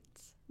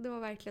mysigt. Det var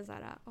verkligen så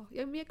här.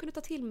 Jag kunde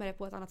ta till mig det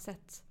på ett annat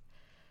sätt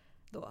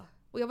då.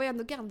 Och jag var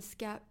ändå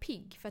ganska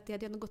pigg. För att det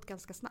hade ändå gått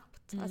ganska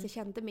snabbt. Alltså jag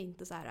kände mig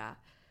inte så här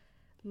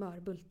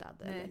mörbultad.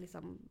 Eller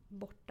liksom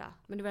borta.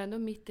 Men det var ändå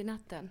mitt i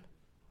natten.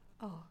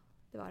 Ja,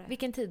 det var det.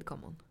 Vilken tid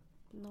kom hon?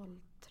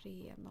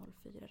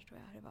 03:04 tror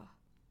jag det var.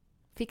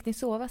 Fick ni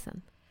sova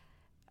sen?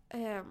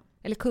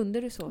 Eller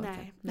kunde du sova?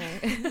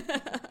 Nej.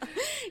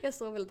 Jag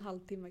sov väl ett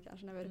halvtimme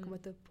kanske när vi hade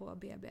kommit upp på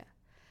BB.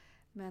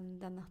 Men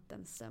den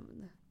nattens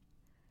sömn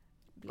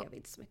blev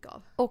inte så mycket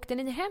av. Åkte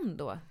ni hem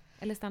då?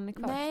 Eller stannade ni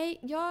kvar? Nej,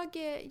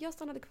 jag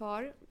stannade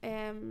kvar.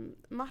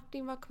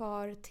 Martin var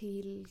kvar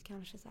till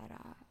kanske så här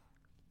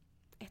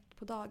 1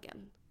 på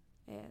dagen.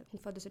 Hon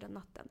föddes ju den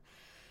natten.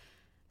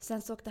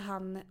 Sen så åkte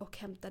han och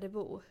hämtade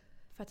Bo.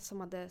 För att som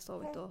hade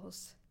sovit då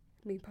hos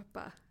min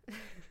pappa.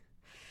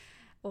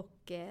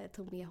 Och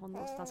tog med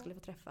honom så att han skulle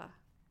få träffa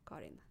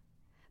Karin.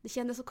 Det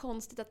kändes så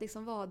konstigt att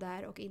liksom vara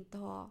där och inte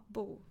ha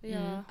Bo.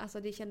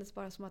 Alltså det kändes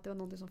bara som att det var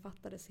något som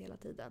fattades hela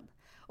tiden.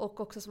 Och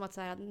också som att,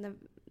 så här, när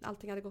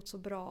allting hade gått så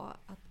bra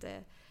att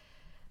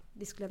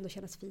det skulle ändå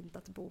kännas fint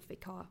att Bo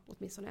fick ha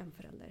åtminstone en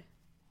förälder.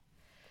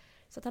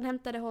 Så att han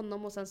hämtade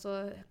honom och sen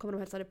så kom de och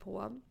hälsade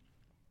på.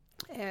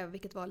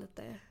 Vilket var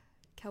lite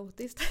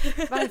kaotiskt.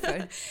 Varför?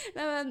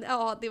 Nej, men,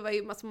 ja, det var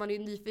ju, alltså, man är ju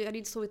nyfiken. Jag hade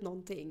inte sovit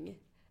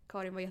någonting.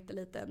 Karin var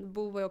jätteliten.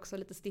 Bo var ju också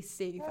lite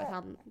stissig för att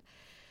han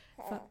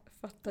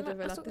fattade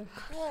väl att det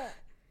var...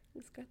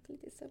 Jag skrattade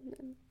lite i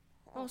sömnen.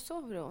 Ja,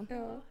 sover hon?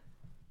 Ja.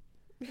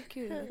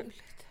 Kul.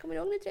 Kommer du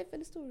ihåg när du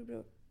träffade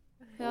storebror?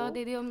 Ja, det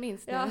är det jag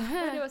minns nu. Ja,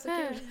 det var så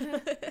kul.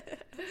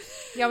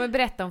 Ja, men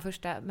berätta om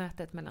första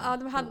mötet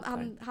mellan...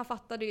 Ja, han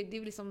fattade ju, det är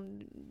ju liksom,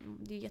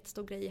 det är en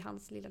jättestor grej i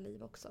hans lilla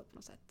liv också på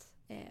något sätt.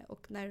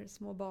 Och när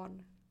små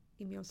barn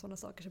är med om sådana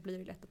saker så blir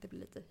det lätt att det blir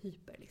lite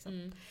hyper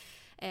liksom.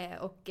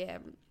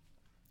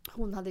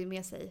 Hon hade ju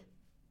med sig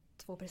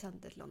 2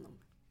 presenter till honom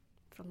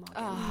från magen.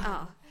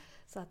 Ja,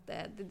 så att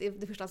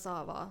det första han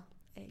sa var: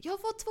 jag har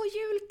fått 2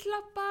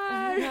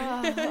 julklappar!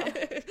 Ja.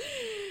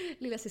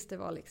 Lilla syster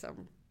var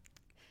liksom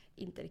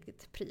inte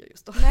riktigt prio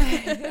just då.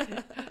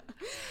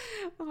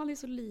 Han är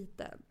så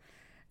liten.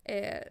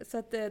 Så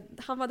att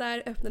han var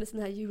där, öppnade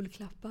sina här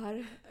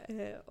julklappar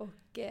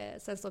och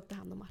sen så åkte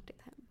han och Martin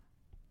hem.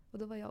 Och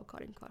då var jag och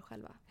Karin kvar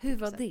själva. Hur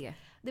var det?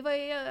 Det var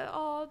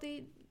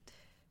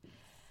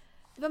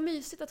det var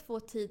mysigt att få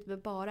tid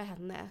med bara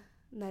henne.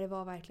 När det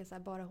var verkligen så här,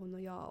 bara hon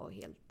och jag och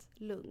helt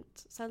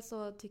lugnt. Sen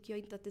så tycker jag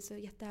inte att det är så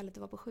jättehärligt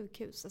att vara på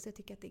sjukhus. Alltså jag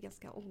tycker att det är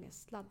ganska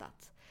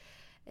ångestladdat.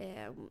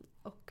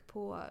 Och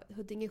på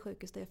Huddinge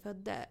sjukhus där jag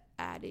födde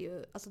är det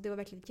ju, alltså det var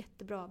verkligen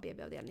jättebra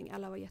BB-avdelning.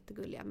 Alla var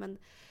jättegulliga, men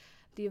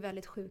det är ju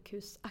väldigt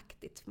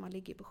sjukhusaktigt för man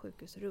ligger på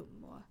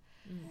sjukhusrum och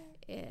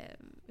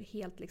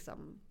helt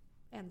liksom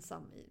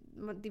ensam.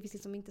 Det finns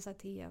liksom inte så här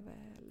TV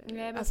eller... Nej,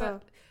 men alltså,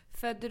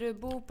 födde du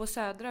Bo på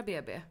Södra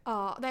BB?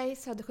 Ja, nej,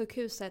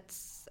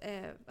 Södersjukhusets,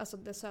 alltså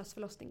den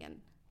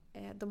SÖS-förlossningen.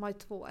 De har ju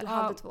 2, eller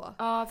hade 2.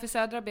 Ja, för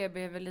Södra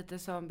BB är väl lite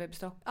som BB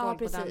Stockholm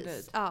på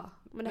Danderyd. Ja,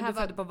 men det här du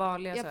födde på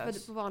vanliga SÖS? Jag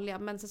födde på vanliga,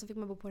 men sen så fick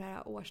man bo på det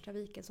här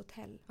Årstavikens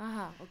hotell.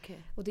 Aha, okej. Okay.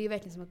 Och det är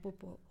verkligen som att bo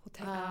på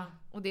hotell. Ja,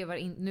 och det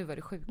var nu var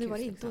det sjukhus. Nu var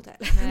det liksom. inte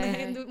hotell.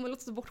 Nej. Man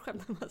låter så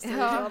bortskämd när man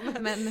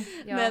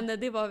säger men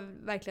det var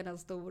verkligen en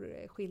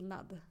stor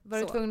skillnad. Var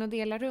du tvungen att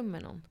dela rum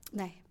med någon?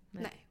 Nej.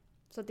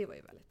 Så det var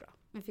ju väldigt bra.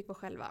 Vi fick vara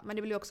själva. Men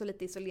det blir ju också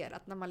lite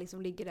isolerat när man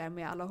liksom ligger där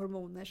med alla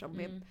hormoner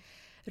som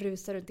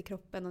rusar runt i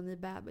kroppen och ny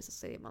bebis,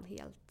 så är man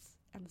helt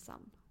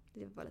ensam.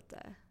 Det var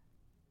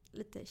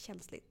lite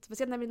känsligt.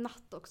 Speciellt när det blir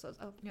natt också.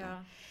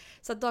 Ja.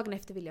 Så dagen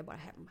efter ville jag bara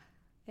hem.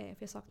 För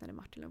jag saknade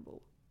Martin och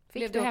Bo.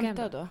 Blev du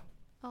hämtad då?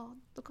 Ja,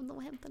 då kom de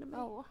och hämtade mig.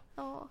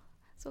 Ja,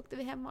 så åkte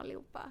vi hem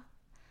allihopa.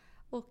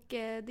 Och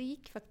det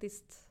gick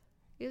faktiskt...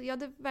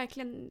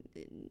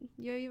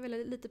 Jag är ju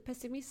väldigt lite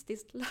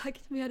pessimistiskt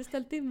lagd, men jag hade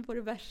ställt in på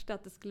det värsta,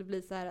 att det skulle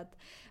bli så här att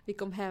vi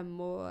kom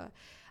hem och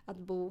att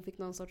Bo fick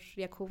någon sorts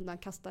reaktion. Han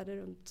kastade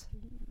runt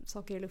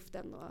saker i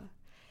luften och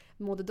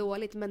mådde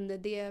dåligt. Men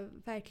det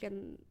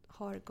verkligen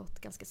har gått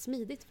ganska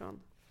smidigt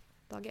från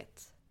dag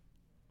 1.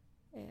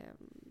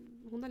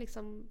 Hon har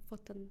liksom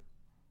fått en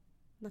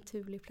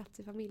naturlig plats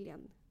i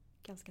familjen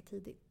ganska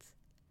tidigt.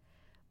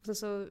 Och sen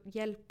så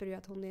hjälper det ju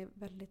att hon är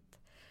väldigt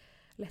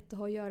lätt att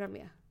ha att göra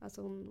med.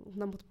 Alltså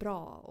hon har mått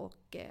bra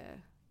och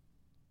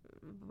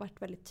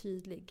varit väldigt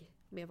tydlig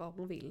med vad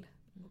hon vill.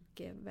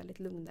 Och väldigt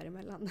lugn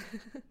däremellan.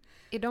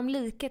 Är de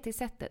lika till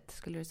sättet,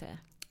 skulle du säga?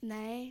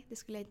 Nej, det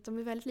skulle jag inte. De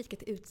är väldigt lika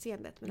till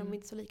utseendet, men de är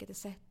inte så lika till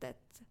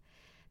sättet.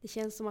 Det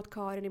känns som att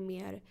Karin är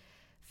mer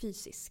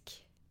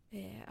fysisk.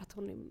 Att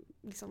hon är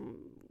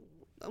liksom...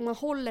 Om man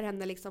håller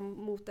henne liksom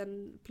mot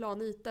en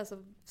plan yta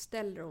så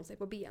ställer hon sig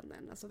på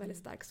benen. Alltså väldigt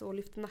stark så, och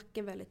lyfter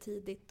nacken väldigt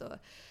tidigt. Och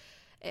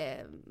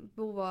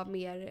Bo var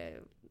mer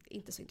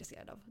inte så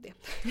intresserad av det.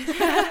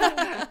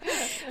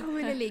 Hon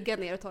ville ligga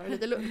ner och ta det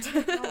lite lugnt.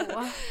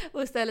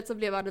 Och istället så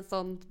blev han ett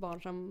sånt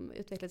barn som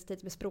utvecklades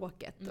tidigt med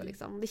språket. Och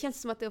liksom, det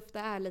känns som att det ofta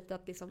är lite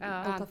att liksom,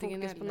 de tar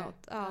fokus på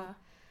något. Ja.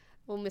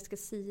 Och om jag ska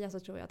säga så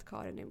tror jag att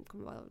Karin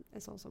kommer vara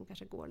en sån som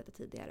kanske går lite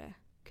tidigare,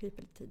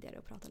 kryper lite tidigare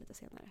och pratar lite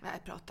senare.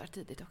 Jag pratar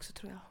tidigt också,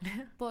 tror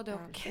jag. Både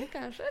och.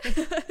 Kanske.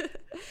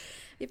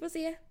 Vi får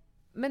se.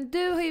 Men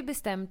du har ju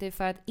bestämt dig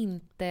för att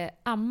inte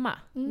amma.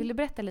 Vill du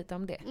berätta lite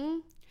om det?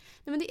 Nej,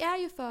 men det är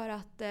ju för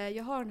att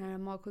jag har den här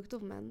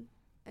magsjukdomen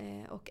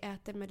och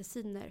äter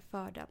mediciner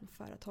för den,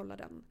 för att hålla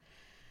den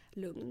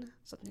lugn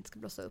så att den inte ska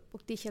blåsa upp.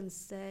 Och det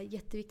känns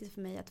jätteviktigt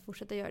för mig att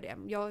fortsätta göra det.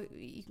 Jag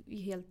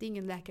är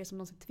ingen läkare som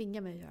någonsin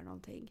tvingar mig att göra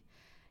någonting.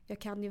 Jag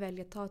kan ju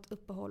välja att ta ett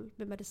uppehåll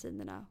med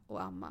medicinerna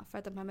och amma, för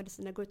att de här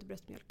medicinerna går ut i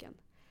bröstmjölken.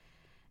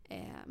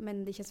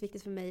 Men det känns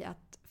viktigt för mig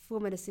att få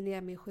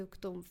medicinera min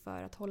sjukdom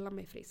för att hålla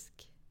mig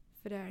frisk.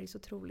 För det är ju så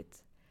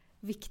otroligt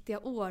viktiga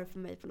år för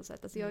mig på något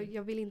sätt. Alltså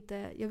jag vill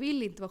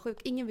inte vara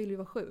sjuk. Ingen vill ju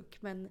vara sjuk,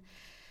 men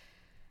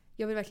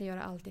jag vill verkligen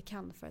göra allt jag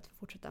kan för att få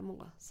fortsätta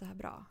må så här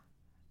bra.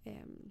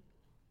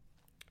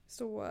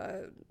 Så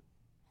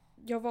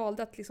jag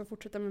valde att liksom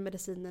fortsätta med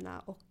medicinerna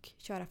och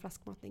köra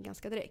flaskmatning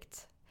ganska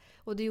direkt.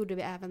 Och det gjorde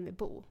vi även med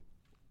Bo.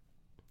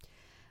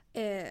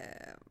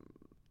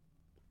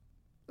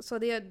 Så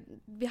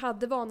vi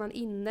hade vanan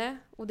inne,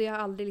 och det har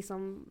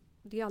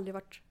aldrig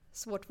varit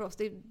svårt för oss.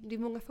 Det är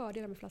många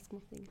fördelar med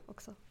flaskmatning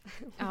också.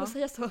 Om man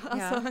säger så.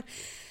 Alltså,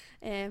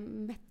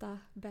 mätta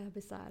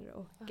bebisar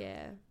och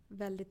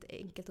väldigt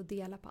enkelt att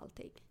dela på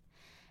allting.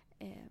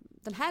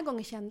 Den här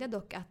gången kände jag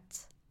dock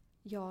att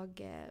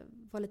jag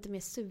var lite mer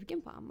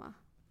sugen på att amma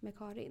med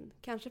Karin.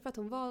 Kanske för att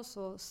hon var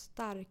så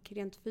stark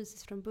rent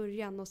fysiskt från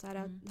början och så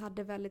här,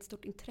 hade väldigt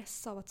stort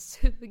intresse av att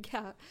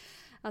suga.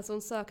 Alltså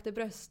hon sökte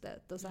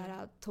bröstet och så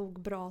här, tog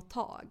bra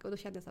tag. Och då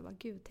kände jag så här,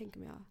 gud, tänk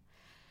om jag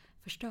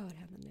förstör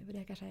henne nu. Det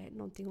är kanske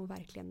någonting hon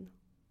verkligen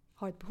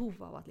har ett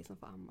behov av att liksom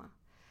få amma.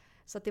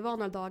 Så att det var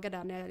några dagar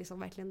där när jag liksom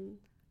verkligen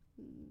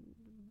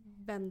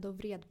vände och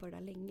vred på det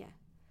där länge.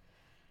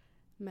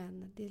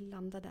 Men det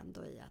landade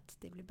ändå i att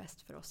det blir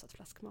bäst för oss att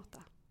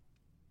flaskmata.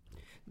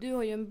 Du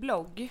har ju en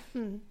blogg.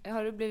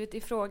 Har du blivit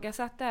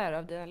ifrågasatt där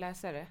av dina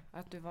läsare?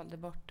 Att du valde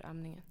bort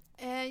amningen?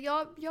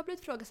 Jag har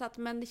blivit ifrågasatt,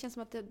 men det känns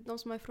som att de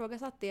som har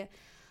ifrågasatt det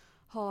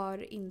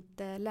har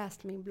inte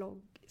läst min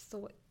blogg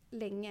så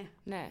länge.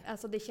 Nej.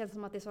 Alltså det känns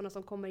som att det är sådana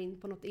som kommer in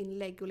på något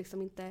inlägg och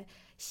liksom inte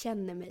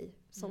känner mig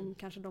som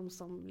kanske de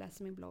som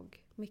läser min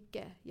blogg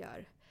mycket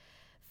gör.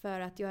 För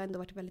att jag har ändå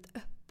varit väldigt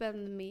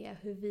öppen med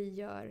hur vi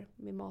gör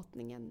med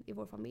matningen i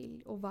vår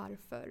familj och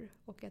varför.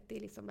 Och att det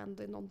liksom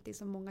ändå är någonting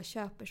som många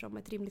köper som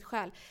ett rimligt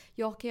skäl.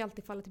 Jag kan ju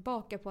alltid falla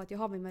tillbaka på att jag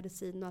har min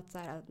medicin och att, så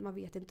här, att man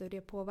vet inte hur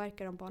det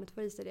påverkar om barnet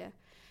får i sig det.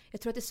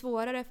 Jag tror att det är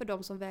svårare för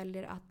de som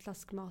väljer att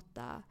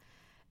flaskmata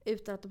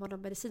utan att de har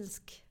någon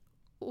medicinsk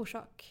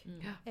orsak.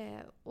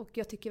 Och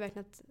jag tycker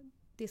verkligen att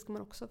det ska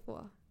man också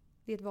få.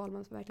 Det är ett val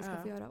man verkligen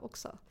ska få göra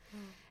också.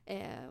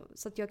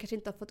 Så att jag kanske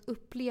inte har fått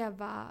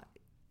uppleva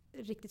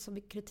riktigt så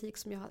mycket kritik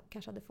som jag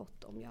kanske hade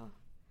fått om jag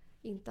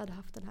inte hade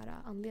haft den här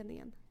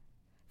anledningen.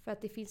 För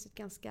att det finns ett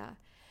ganska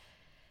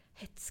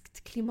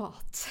hetskt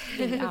klimat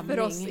för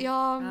oss.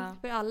 Ja,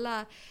 för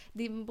alla.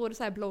 Det är både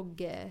så här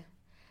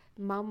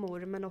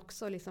bloggmammor men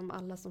också liksom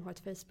alla som har ett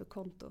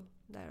Facebook-konto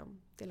där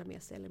de delar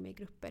med sig eller med i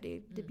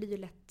grupper. Det blir ju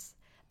lätt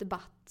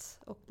debatt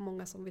och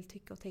många som vill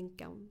tycka och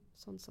tänka om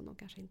sånt som de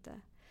kanske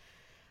inte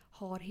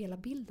har hela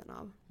bilden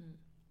av.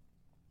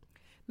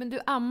 Men du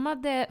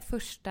ammade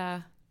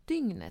första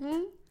dygnet.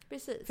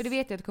 Precis. För du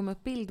vet ju att det kom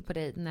upp bild på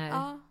dig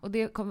och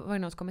det var ju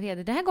någon som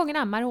kommenterade. Den här gången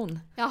ammar hon.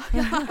 Ja.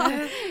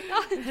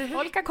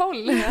 Hålla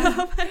koll.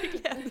 Ja,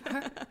 verkligen.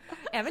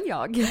 Även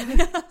jag.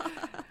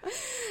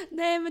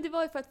 Nej, men det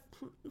var ju för att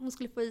hon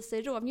skulle få i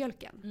sig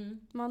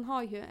råmjölken. Man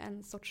har ju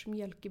en sorts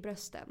mjölk i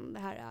brösten. Det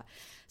här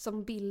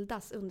som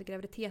bildas under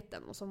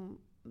graviditeten och som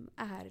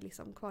är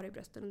liksom kvar i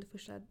brösten under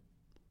första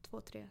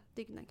 2-3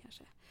 dygnen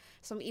kanske.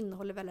 Som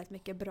innehåller väldigt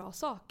mycket bra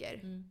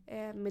saker.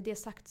 Med det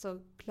sagt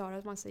så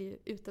klarar man sig ju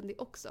utan det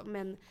också.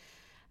 Men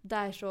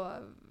där så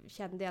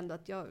kände jag ändå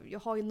att jag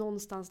har ju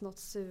någonstans något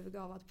sug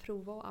av att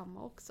prova att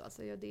amma också.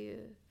 Alltså jag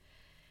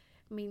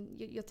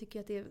tycker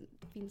att det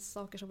finns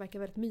saker som verkar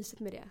väldigt mysigt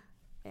med det.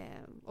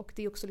 Och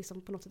det är också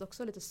liksom på något sätt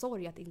också lite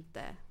sorg att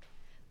inte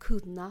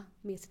kunna,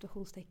 med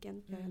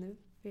situationstecken, gör jag nu,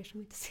 för er som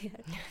inte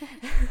ser.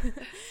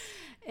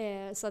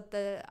 Så att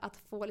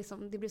få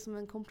liksom, det blir som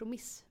en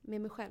kompromiss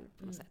med mig själv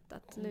på något sätt.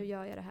 Att nu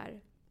gör jag det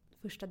här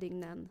första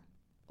dygnen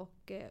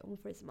och hon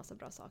får i sig massa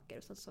bra saker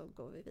och sen så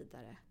går vi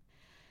vidare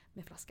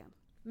med flaskan.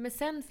 Men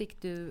sen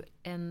fick du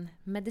en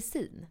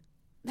medicin.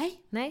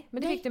 Nej. Nej,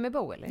 men det fick du med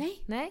Bo eller?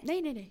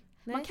 Nej.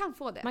 Man kan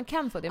få det. Man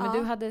kan få det, men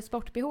du hade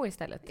sport-BH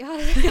istället. Jag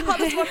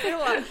hade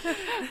sport-BH.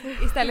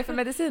 Istället för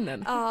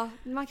medicinen? Ja,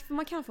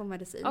 man kan få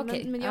medicin.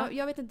 Okay. Men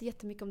jag vet inte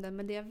jättemycket om den.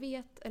 Men det jag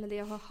vet, eller det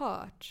jag har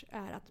hört,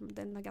 är att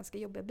den har ganska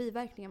jobbiga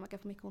biverkningar. Man kan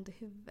få mycket ont i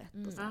huvudet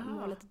och så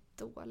mår lite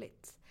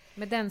dåligt.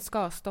 Men den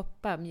ska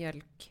stoppa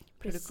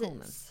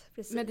mjölkproduktionen?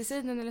 Precis.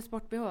 Medicinen eller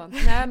sport-BH?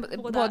 Nej,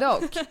 både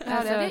och. Det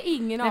hade jag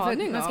ingen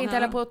aning om. Man ska inte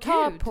hålla på att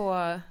ta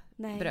på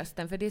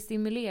brösten, för det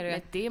stimulerar ju.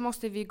 Men det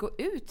måste vi gå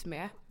ut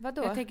med.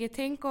 Vadå? Jag tänker,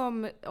 tänk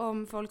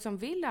om folk som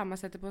vill amma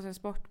sätter på sig en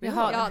sport-BH.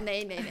 Ja,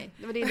 nej.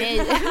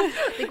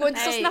 Det går inte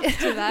så snabbt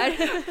tyvärr.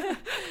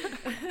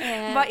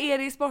 Vad är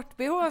det i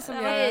sport-BH som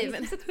gör? Nej,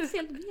 men det är ett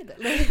speciellt medel.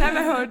 Nej,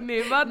 men hörde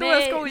ni? Vadå,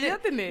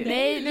 skojade ni?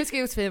 Nej, nu ska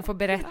Josefin få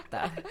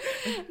berätta.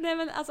 Nej,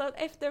 men alltså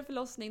efter en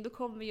förlossning då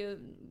kommer ju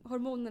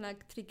hormonerna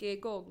trigga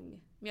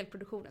igång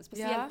mjölkproduktionen.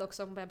 Speciellt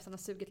också om bebisen har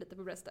sugit lite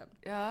på brösten.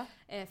 Ja.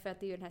 För att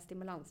det är ju den här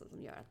stimulansen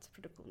som gör att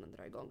produktionen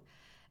drar igång.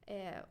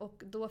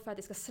 Och då för att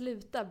det ska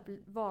sluta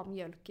vara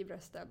mjölk i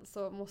brösten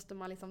så måste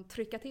man liksom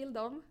trycka till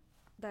dem.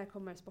 Där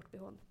kommer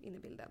sport-BH:n in i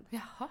bilden.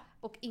 Jaha.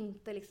 Och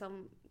inte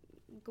liksom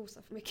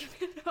gosa för mycket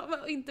med dem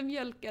och inte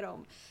mjölka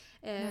dem.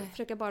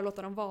 Försöka bara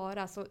låta dem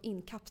vara så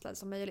inkapslade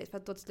som möjligt. För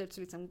att då till slut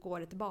så liksom går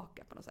det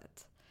tillbaka på något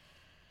sätt.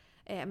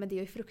 Men det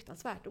är ju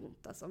fruktansvärt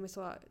ont.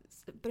 Alltså,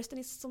 brösten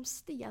är som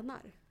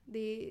stenar.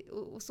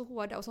 och så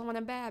hårda. Och så har man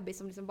en bebis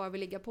som liksom bara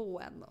vill ligga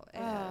på en.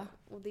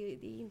 Och det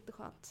är inte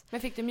skönt.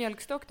 Men fick du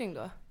mjölkstockning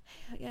då?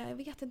 Jag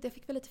vet inte, jag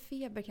fick väl lite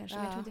feber kanske.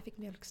 Men jag tror inte jag fick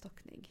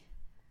mjölkstockning.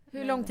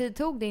 Hur lång tid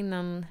tog det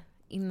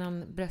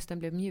innan brösten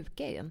blev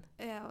mjuka igen?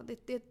 Ja,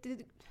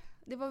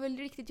 det var väl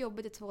riktigt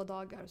jobbigt i 2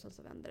 dagar och sen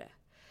så vände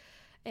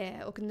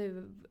det. Och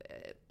nu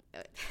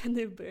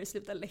börjar det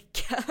sluta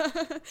läcka.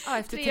 Ja,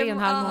 efter 3,5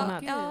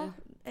 månader. Ja,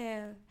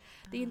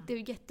 det är inte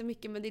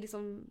jättemycket, men det är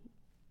liksom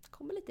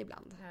kommer lite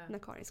ibland när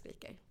Karin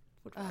skriker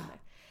fortfarande.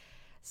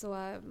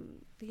 Så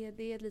det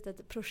är ett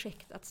litet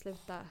projekt att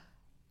sluta.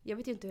 Jag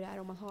vet ju inte hur det är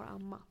om man har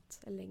ammat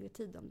en längre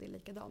tid, om det är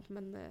likadant,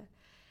 men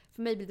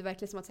för mig blir det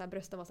verkligen som att så här,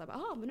 brösten var så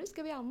här, men nu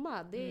ska vi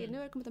amma. Nu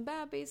har det kommit en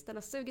bebis, den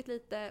har sugit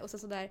lite och sen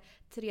så där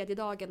 3:e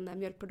dagen när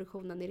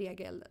mjölkproduktionen i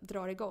regel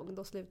drar igång,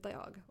 då slutar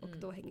jag och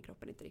då hänger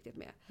kroppen inte riktigt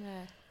med.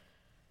 Nej.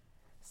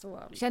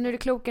 Så. Känner du dig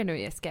klokare nu,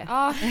 Jessica?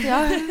 Ja.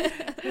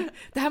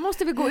 Det här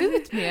måste vi gå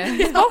ut med.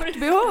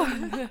 Sport-BH!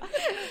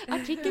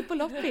 Artikel på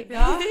Loppi.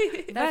 Ja.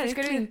 Därför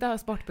ska du inte ha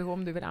sport-BH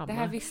om du vill amma. Det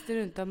här visste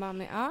du inte om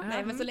mamma. Ja.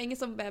 Nej, men så länge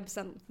som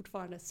bebisen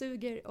fortfarande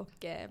suger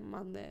och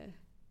man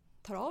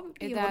tar av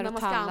är när man ska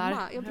tallar.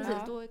 amma. Ja, precis.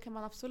 Då kan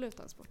man absolut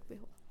ha en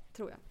sport-BH,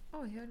 tror jag.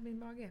 Oj, hörde min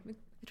mage.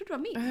 Jag tror det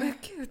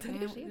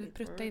var min. Du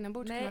pruttar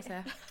inombords kan man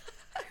säga.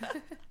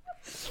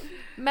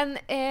 Men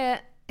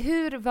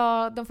hur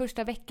var de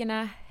första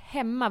veckorna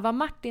hemma? Var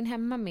Martin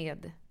hemma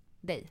med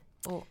dig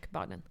och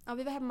barnen? Ja,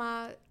 vi var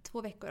hemma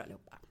 2 veckor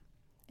allihopa.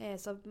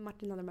 Så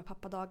Martin hade de här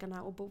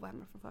pappadagarna och Bo var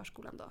hemma från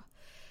förskolan då.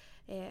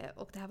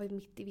 Och det här var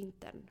mitt i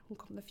vintern. Hon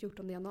kom den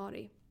 14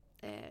 januari.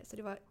 Så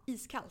det var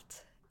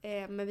iskallt.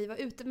 Men vi var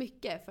ute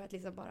mycket för att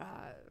liksom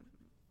bara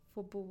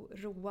få Bo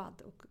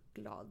road och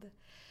glad.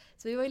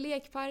 Så vi var i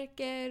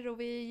lekparker och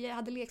vi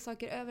hade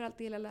leksaker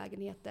överallt i hela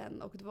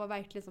lägenheten. Och det var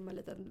verkligen som en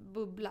liten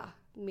bubbla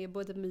med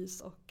både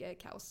mys och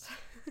kaos.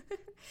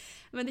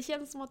 Men det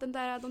känns som att de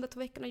där 2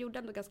 veckorna gjorde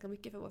ändå ganska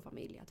mycket för vår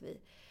familj.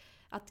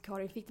 Att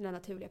Karin fick den här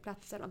naturliga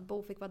platsen och att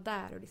Bo fick vara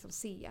där och liksom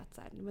se att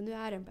så här, men nu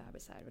är det en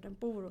bebis här och den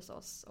bor hos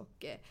oss.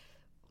 Och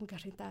hon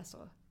kanske inte är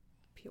så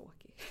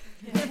pjåkig.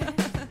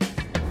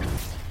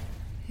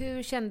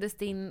 Hur kändes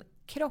din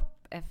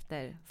kropp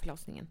efter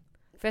förlossningen?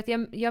 För att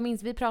jag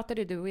minns, vi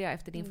pratade du och jag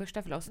efter din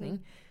första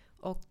förlossning.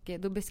 Och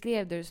då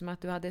beskrev du som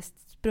att du hade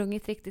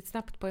sprungit riktigt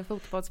snabbt på en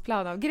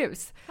fotbollsplan av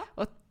grus.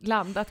 Och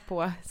landat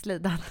på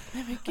slidan.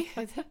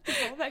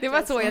 Det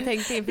var så jag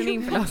tänkte inför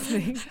min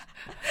förlossning.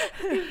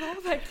 Det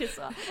var verkligen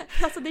så.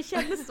 Alltså det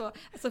kändes så.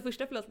 Alltså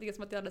första förlossningen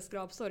som att jag hade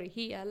skrapsår i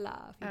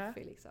hela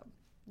fiffi liksom.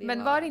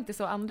 Men var det inte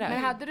så andra?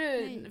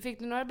 Men fick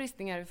du några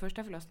bristningar i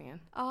första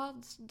förlossningen?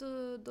 Ja,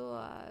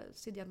 då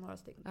sydde jag några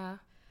stycken. Ja.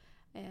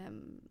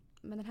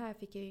 Men den här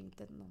fick jag ju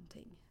inte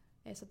någonting.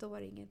 Så då var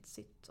det inget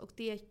sytt. Och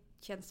det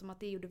känns som att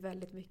det gjorde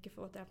väldigt mycket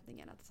för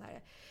återhämtningen. Att så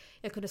här,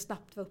 jag kunde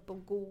snabbt vara upp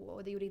och gå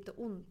och det gjorde inte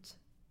ont.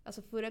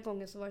 Alltså förra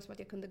gången så var det som att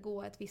jag kunde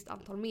gå ett visst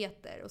antal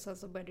meter och sen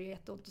så började det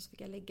jätteont och så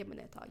fick jag lägga mig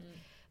ner ett tag.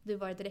 Det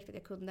var direkt att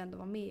jag kunde ändå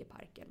vara med i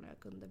parken och jag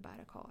kunde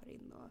bära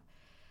Karin och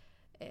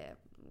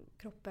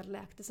kroppen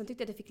läkte. Sen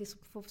tyckte jag att jag fick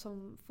liksom få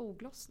som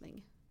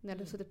foglossning när jag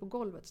hade suttit på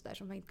golvet så där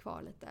som hängt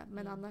kvar lite.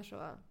 Men annars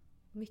så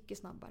mycket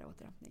snabbare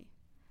återhämtning.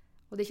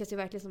 Och det känns ju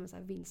verkligen som en sån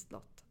här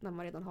vinstlott när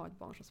man redan har ett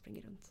barn som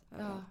springer runt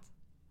överallt.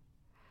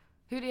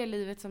 Hur är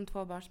livet som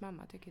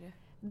 2-barnsmamma, tycker du?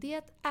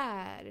 Det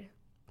är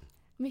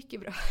mycket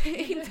bra.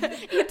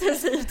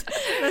 Intensivt,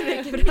 men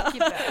mycket bra.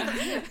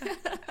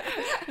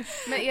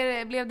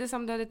 Men blev det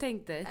som du hade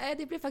tänkt dig? Nej,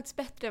 det blev faktiskt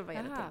bättre än vad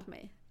jag hade tänkt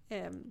mig.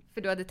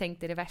 För du hade tänkt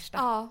dig det värsta?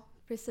 Ja,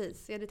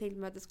 precis. Jag hade tänkt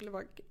mig att det skulle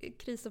vara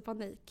kris och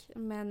panik.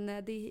 Men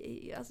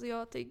alltså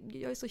jag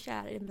är så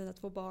kär i mina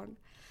 2 barn.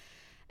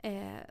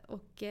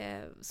 Och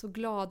så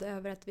glad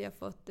över att vi har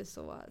fått det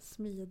så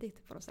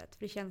smidigt på något sätt.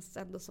 För det känns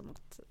ändå som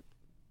att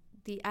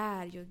det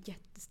är ju en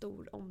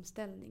jättestor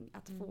omställning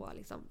att få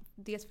liksom,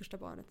 dels första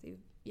barnet är ju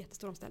en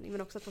jättestor omställning,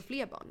 men också att få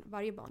fler barn.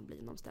 Varje barn blir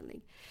en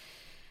omställning.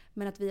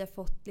 Men att vi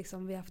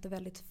har haft det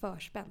väldigt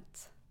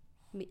förspänt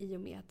i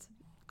och med att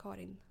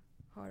Karin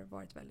har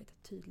varit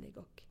väldigt tydlig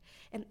och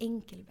en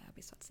enkel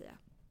bebis så att säga.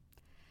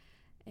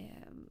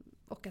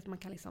 Och att man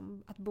kan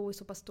liksom, att Bo är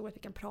så pass stor att vi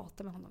kan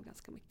prata med honom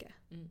ganska mycket.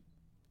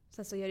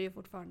 Sen så är det ju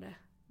fortfarande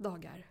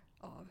dagar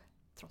av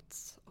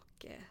trots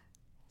och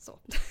så.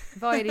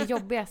 Vad är det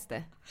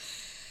jobbigaste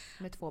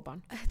med 2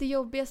 barn? Det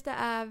jobbigaste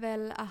är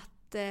väl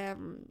att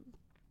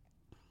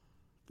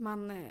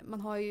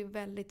man har ju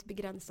väldigt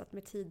begränsat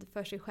med tid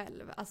för sig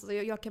själv. Alltså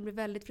jag kan bli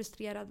väldigt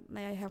frustrerad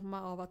när jag är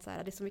hemma av att så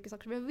här, det är så mycket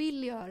saker som jag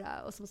vill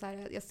göra och som så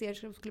här, jag ser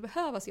som skulle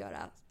behövas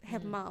göra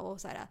hemma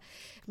och så här,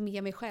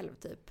 med mig själv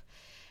typ.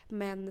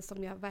 Men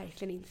som jag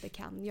verkligen inte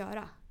kan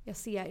göra. Jag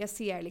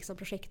ser liksom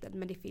projekten,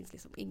 men det finns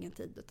liksom ingen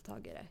tid att ta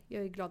tag i det.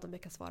 Jag är glad om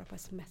jag kan svara på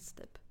sms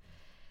typ.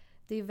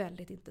 Det är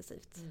väldigt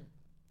intensivt.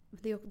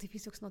 Det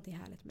finns också något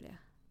härligt med det.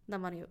 När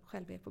man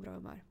själv är på bra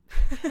humör.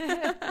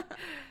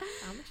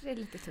 Annars är det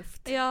lite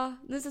tufft. Ja,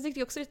 men så tyckte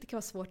jag också att det kan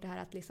vara svårt det här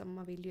att liksom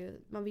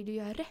man vill ju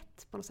göra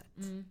rätt på något sätt.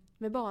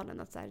 Med barnen.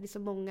 Att så här,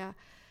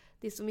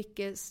 det är så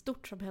mycket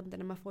stort som händer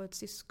när man får ett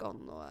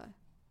syskon. Och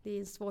Det är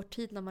en svår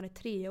tid när man är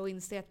 3 och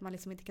inser att man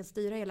liksom inte kan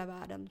styra hela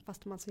världen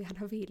fast man så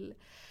gärna vill.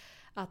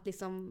 Att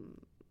liksom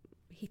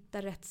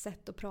hitta rätt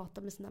sätt att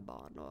prata med sina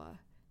barn och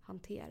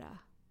hantera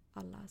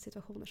alla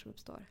situationer som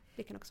uppstår.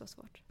 Det kan också vara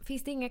svårt.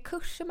 Finns det inga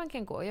kurser man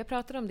kan gå? Jag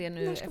pratar om det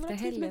nu efter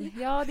helgen.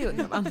 Ja, det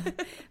undrar man.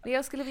 Men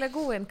jag skulle vilja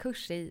gå en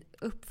kurs i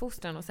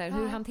uppfostran och så här,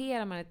 hur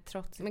hanterar man ett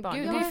trots sitt barn?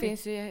 Gud,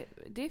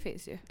 det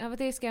finns ju. Ja, men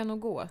det ska jag nog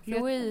gå.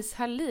 Louise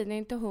Hallin, är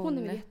inte hon?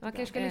 är man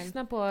kanske ska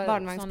lyssna på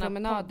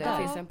barnvagnspromenader. Ja,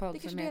 finns en podd det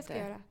som kanske det ska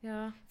heter. göra.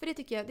 Ja. För det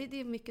tycker jag, det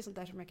är mycket sånt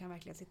där som jag kan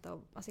verkligen sitta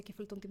och, alltså jag kan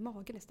få lite ont i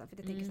magen nästan. För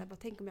jag tänker så här, bara,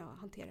 tänk om jag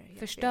hanterar det helt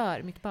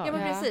Förstör mitt barn. Ja,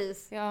 men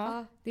precis.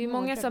 Ja. Det är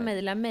många som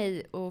mejlar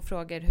mig och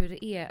frågar hur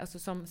det är, alltså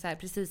som så här,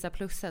 precis har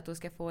plussat och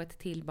ska få ett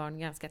till barn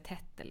ganska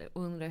tätt eller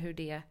undrar hur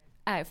det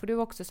är. Får du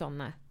också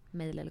sådana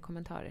mejl eller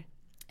kommentarer?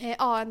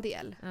 Ja, en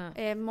del.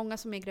 Ja. Många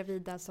som är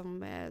gravida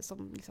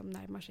som liksom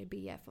närmar sig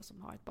BF och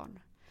som har ett barn.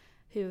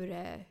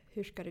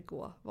 Hur ska det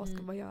gå? Vad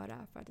ska man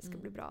göra för att det ska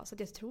bli bra? Så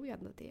jag tror ju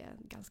ändå att det är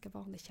en ganska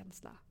vanlig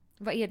känsla.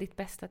 Vad är ditt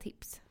bästa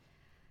tips?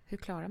 Hur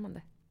klarar man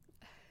det?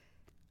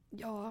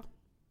 Ja,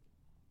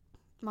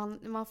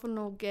 man får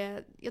nog...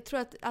 Jag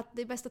tror att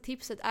det bästa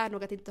tipset är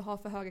nog att inte ha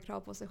för höga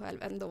krav på sig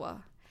själv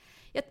ändå.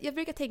 Jag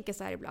brukar tänka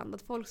så här ibland,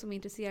 att folk som är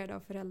intresserade av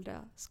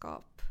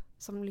föräldraskap,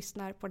 som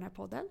lyssnar på den här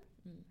podden,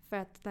 för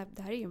att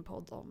det här är ju en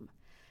podd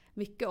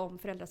mycket om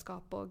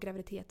föräldraskap och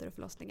graviditeter och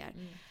förlossningar.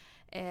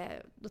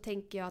 Då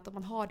tänker jag att om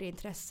man har det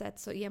intresset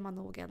så är man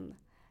nog en...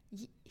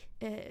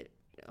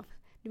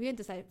 Nu vill jag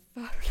inte så här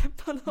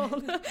förolämpa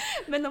någon,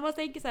 men om man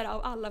tänker så här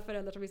av alla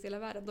föräldrar som finns i hela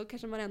världen, då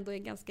kanske man ändå är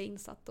ganska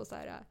insatt och så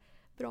här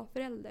bra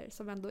förälder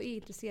som ändå är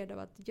intresserad av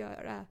att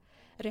göra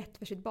rätt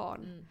för sitt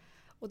barn.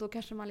 Och då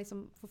kanske man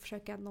liksom får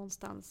försöka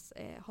någonstans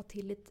ha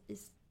tillit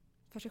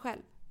för sig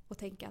själv och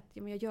tänka att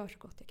ja, men jag gör så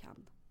gott jag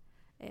kan.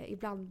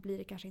 Ibland blir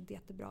det kanske inte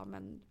jättebra,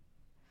 men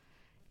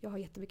jag har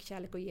jättemycket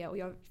kärlek att ge och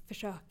jag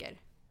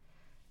försöker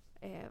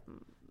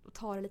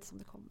ta det lite som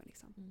det kommer.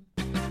 Liksom.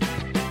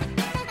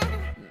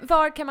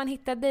 Var kan man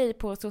hitta dig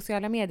på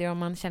sociala medier om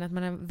man känner att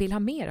man vill ha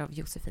mer av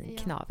Josefin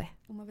Knave?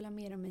 Om man vill ha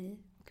mer av mig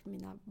och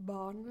mina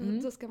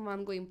barn så ska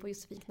man gå in på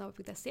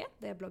josefinknave.se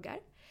där jag bloggar.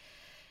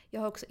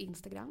 Jag har också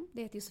Instagram,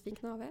 det heter Josefin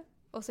Knave.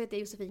 Och så heter jag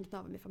Josefin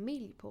Knave med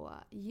familj på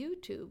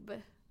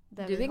YouTube.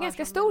 Du är en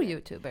ganska stor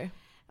YouTuber.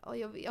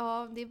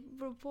 Ja, det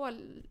beror på...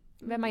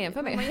 Vem man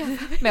jämför med?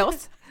 Med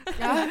oss?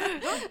 Ja.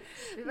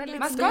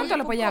 Man ska inte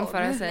hålla på att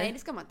jämföra sig. Nej, det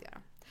ska man inte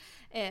göra.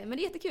 Men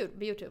det är jättekul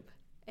med YouTube.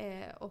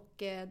 Och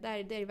där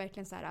är det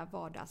verkligen så här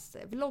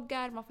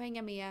vardagsvloggar, man får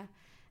hänga med.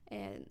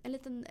 En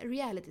liten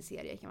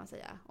reality-serie kan man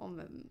säga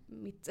om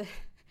mitt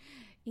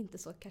inte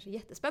så kanske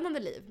jättespännande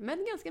liv,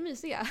 men ganska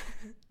mysiga.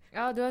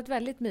 Ja, du har ett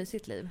väldigt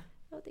mysigt liv.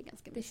 Ja, det är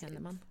ganska Det mysigt.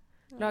 känner man.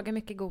 Lagar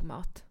mycket god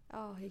mat.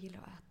 Ja, jag gillar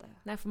att äta.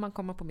 När får man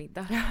komma på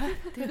middag?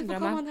 Det får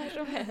man här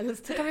som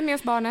helst. Så tar vi med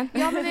oss barnen.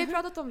 Ja, men vi har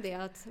pratat om det,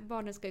 att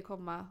barnen ska ju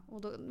komma.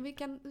 Och då, vi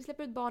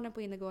släpper ut barnen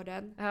på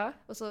innergården. Ja.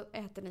 Och så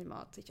äter ni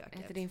mat i köket.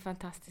 Äter din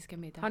fantastiska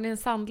middag. Har ni en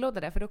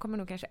sandlåda där? För då kommer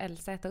nog kanske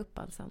Elsa äta upp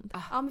all sand.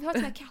 Ja, men vi har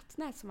ett sånt här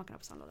kattnät som man kan ha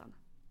på sandlådan.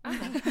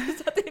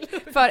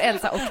 För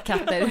Elsa och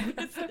katter.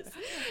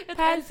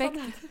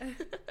 Perfekt.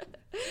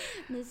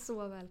 Ni är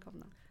så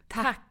välkomna.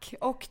 Tack.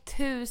 Och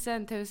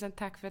tusen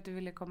tack för att du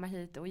ville komma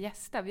hit och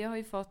gästa. Vi har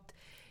ju fått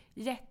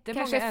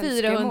jättemånga kanske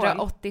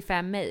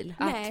 485 mejl.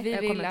 Att vi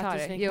vill att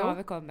Josefin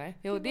Knave kommer.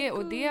 Jo, det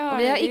har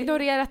vi har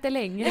ignorerat det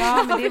länge.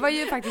 Ja, men det var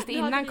ju faktiskt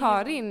innan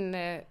Karin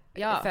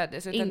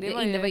föddes. Utan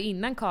det var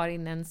innan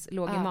Karin ens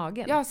låg i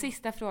magen. Ja,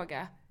 sista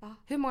fråga.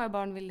 Hur många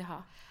barn vill du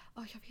ha?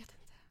 Jag vet inte.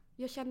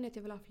 Jag känner att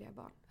jag vill ha fler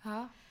barn.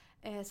 Ja.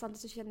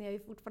 Samtidigt så känner jag ju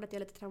fortfarande att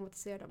jag är lite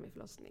traumatiserad av min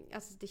förlossning.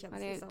 Alltså det känns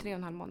det är liksom...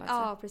 3,5 månader.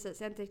 Ja,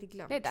 precis. Jag har inte riktigt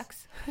glömt. Det är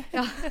dags.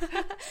 Ja.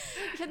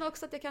 Jag känner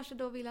också att jag kanske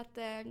då vill att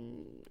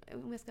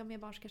om jag ska ha mer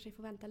barn så kanske jag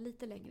får vänta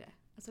lite längre.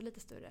 Alltså lite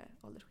större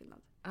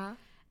åldersskillnad.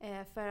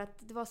 För att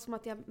det var som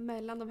att jag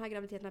mellan de här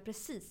graviditeterna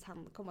precis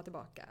hann komma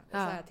tillbaka och så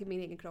här, till min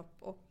egen kropp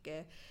och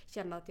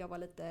känna att jag var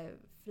lite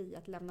fri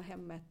att lämna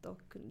hemmet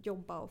och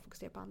jobba och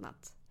fokusera på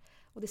annat.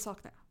 Och det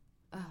saknar jag.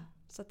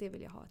 Så att det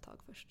vill jag ha ett tag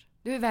först.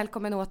 Du är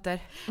välkommen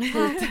åter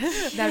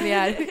hit där vi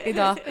är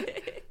idag.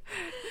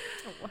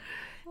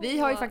 Vi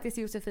har ju faktiskt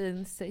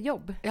Josefins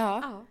jobb.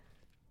 Ja.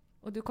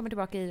 Och du kommer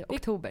tillbaka i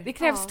oktober. Det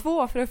krävs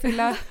 2 för att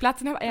fylla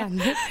platsen av 1.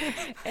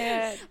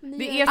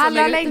 Det är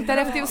alla längtar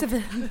efter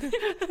Josefin.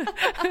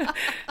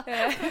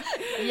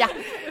 Ja,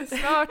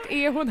 snart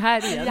är hon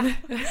här igen.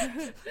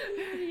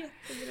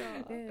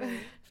 Jättebra.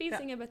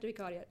 Finns inga bättre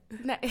vikarier.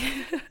 Nej,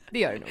 det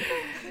gör det nog.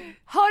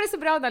 Ha det så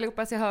bra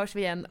allihopa, så hörs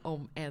vi igen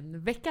om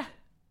en vecka.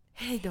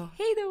 Hej då.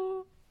 Hej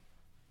då.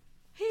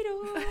 Hej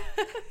då.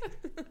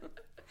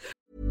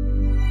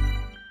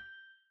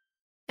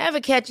 Ever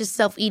catch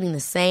yourself eating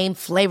the same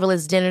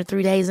flavorless dinner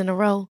 3 days in a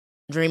row?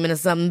 Dreaming of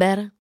something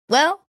better?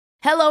 Well,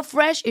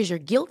 HelloFresh is your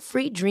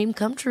guilt-free dream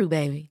come true,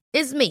 baby.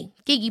 It's me,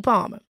 Keke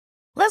Palmer.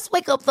 Let's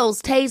wake up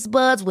those taste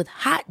buds with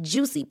hot,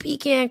 juicy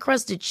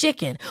pecan-crusted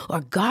chicken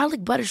or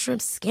garlic butter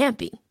shrimp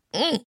scampi.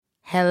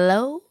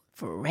 Hello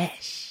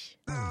Fresh.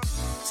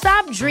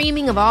 Stop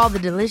dreaming of all the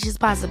delicious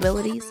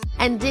possibilities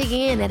and dig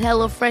in at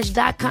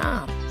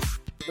HelloFresh.com.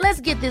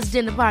 Let's get this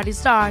dinner party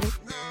started.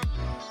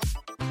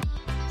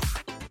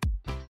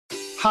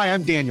 Hi,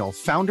 I'm Daniel,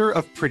 founder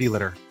of Pretty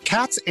Litter.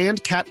 Cats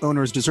and cat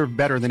owners deserve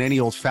better than any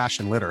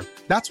old-fashioned litter.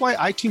 That's why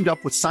I teamed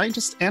up with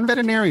scientists and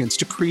veterinarians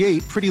to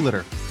create Pretty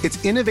Litter.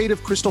 Its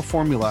innovative crystal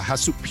formula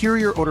has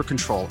superior odor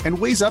control and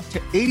weighs up to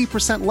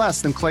 80%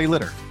 less than clay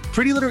litter.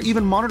 Pretty Litter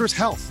even monitors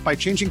health by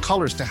changing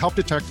colors to help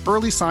detect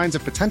early signs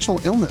of potential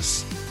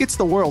illness. It's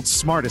the world's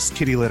smartest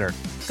kitty litter.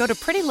 Go to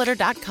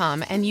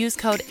prettylitter.com and use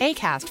code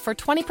ACAST for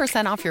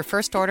 20% off your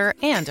first order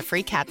and a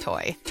free cat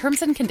toy.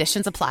 Terms and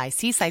conditions apply.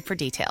 See site for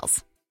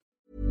details.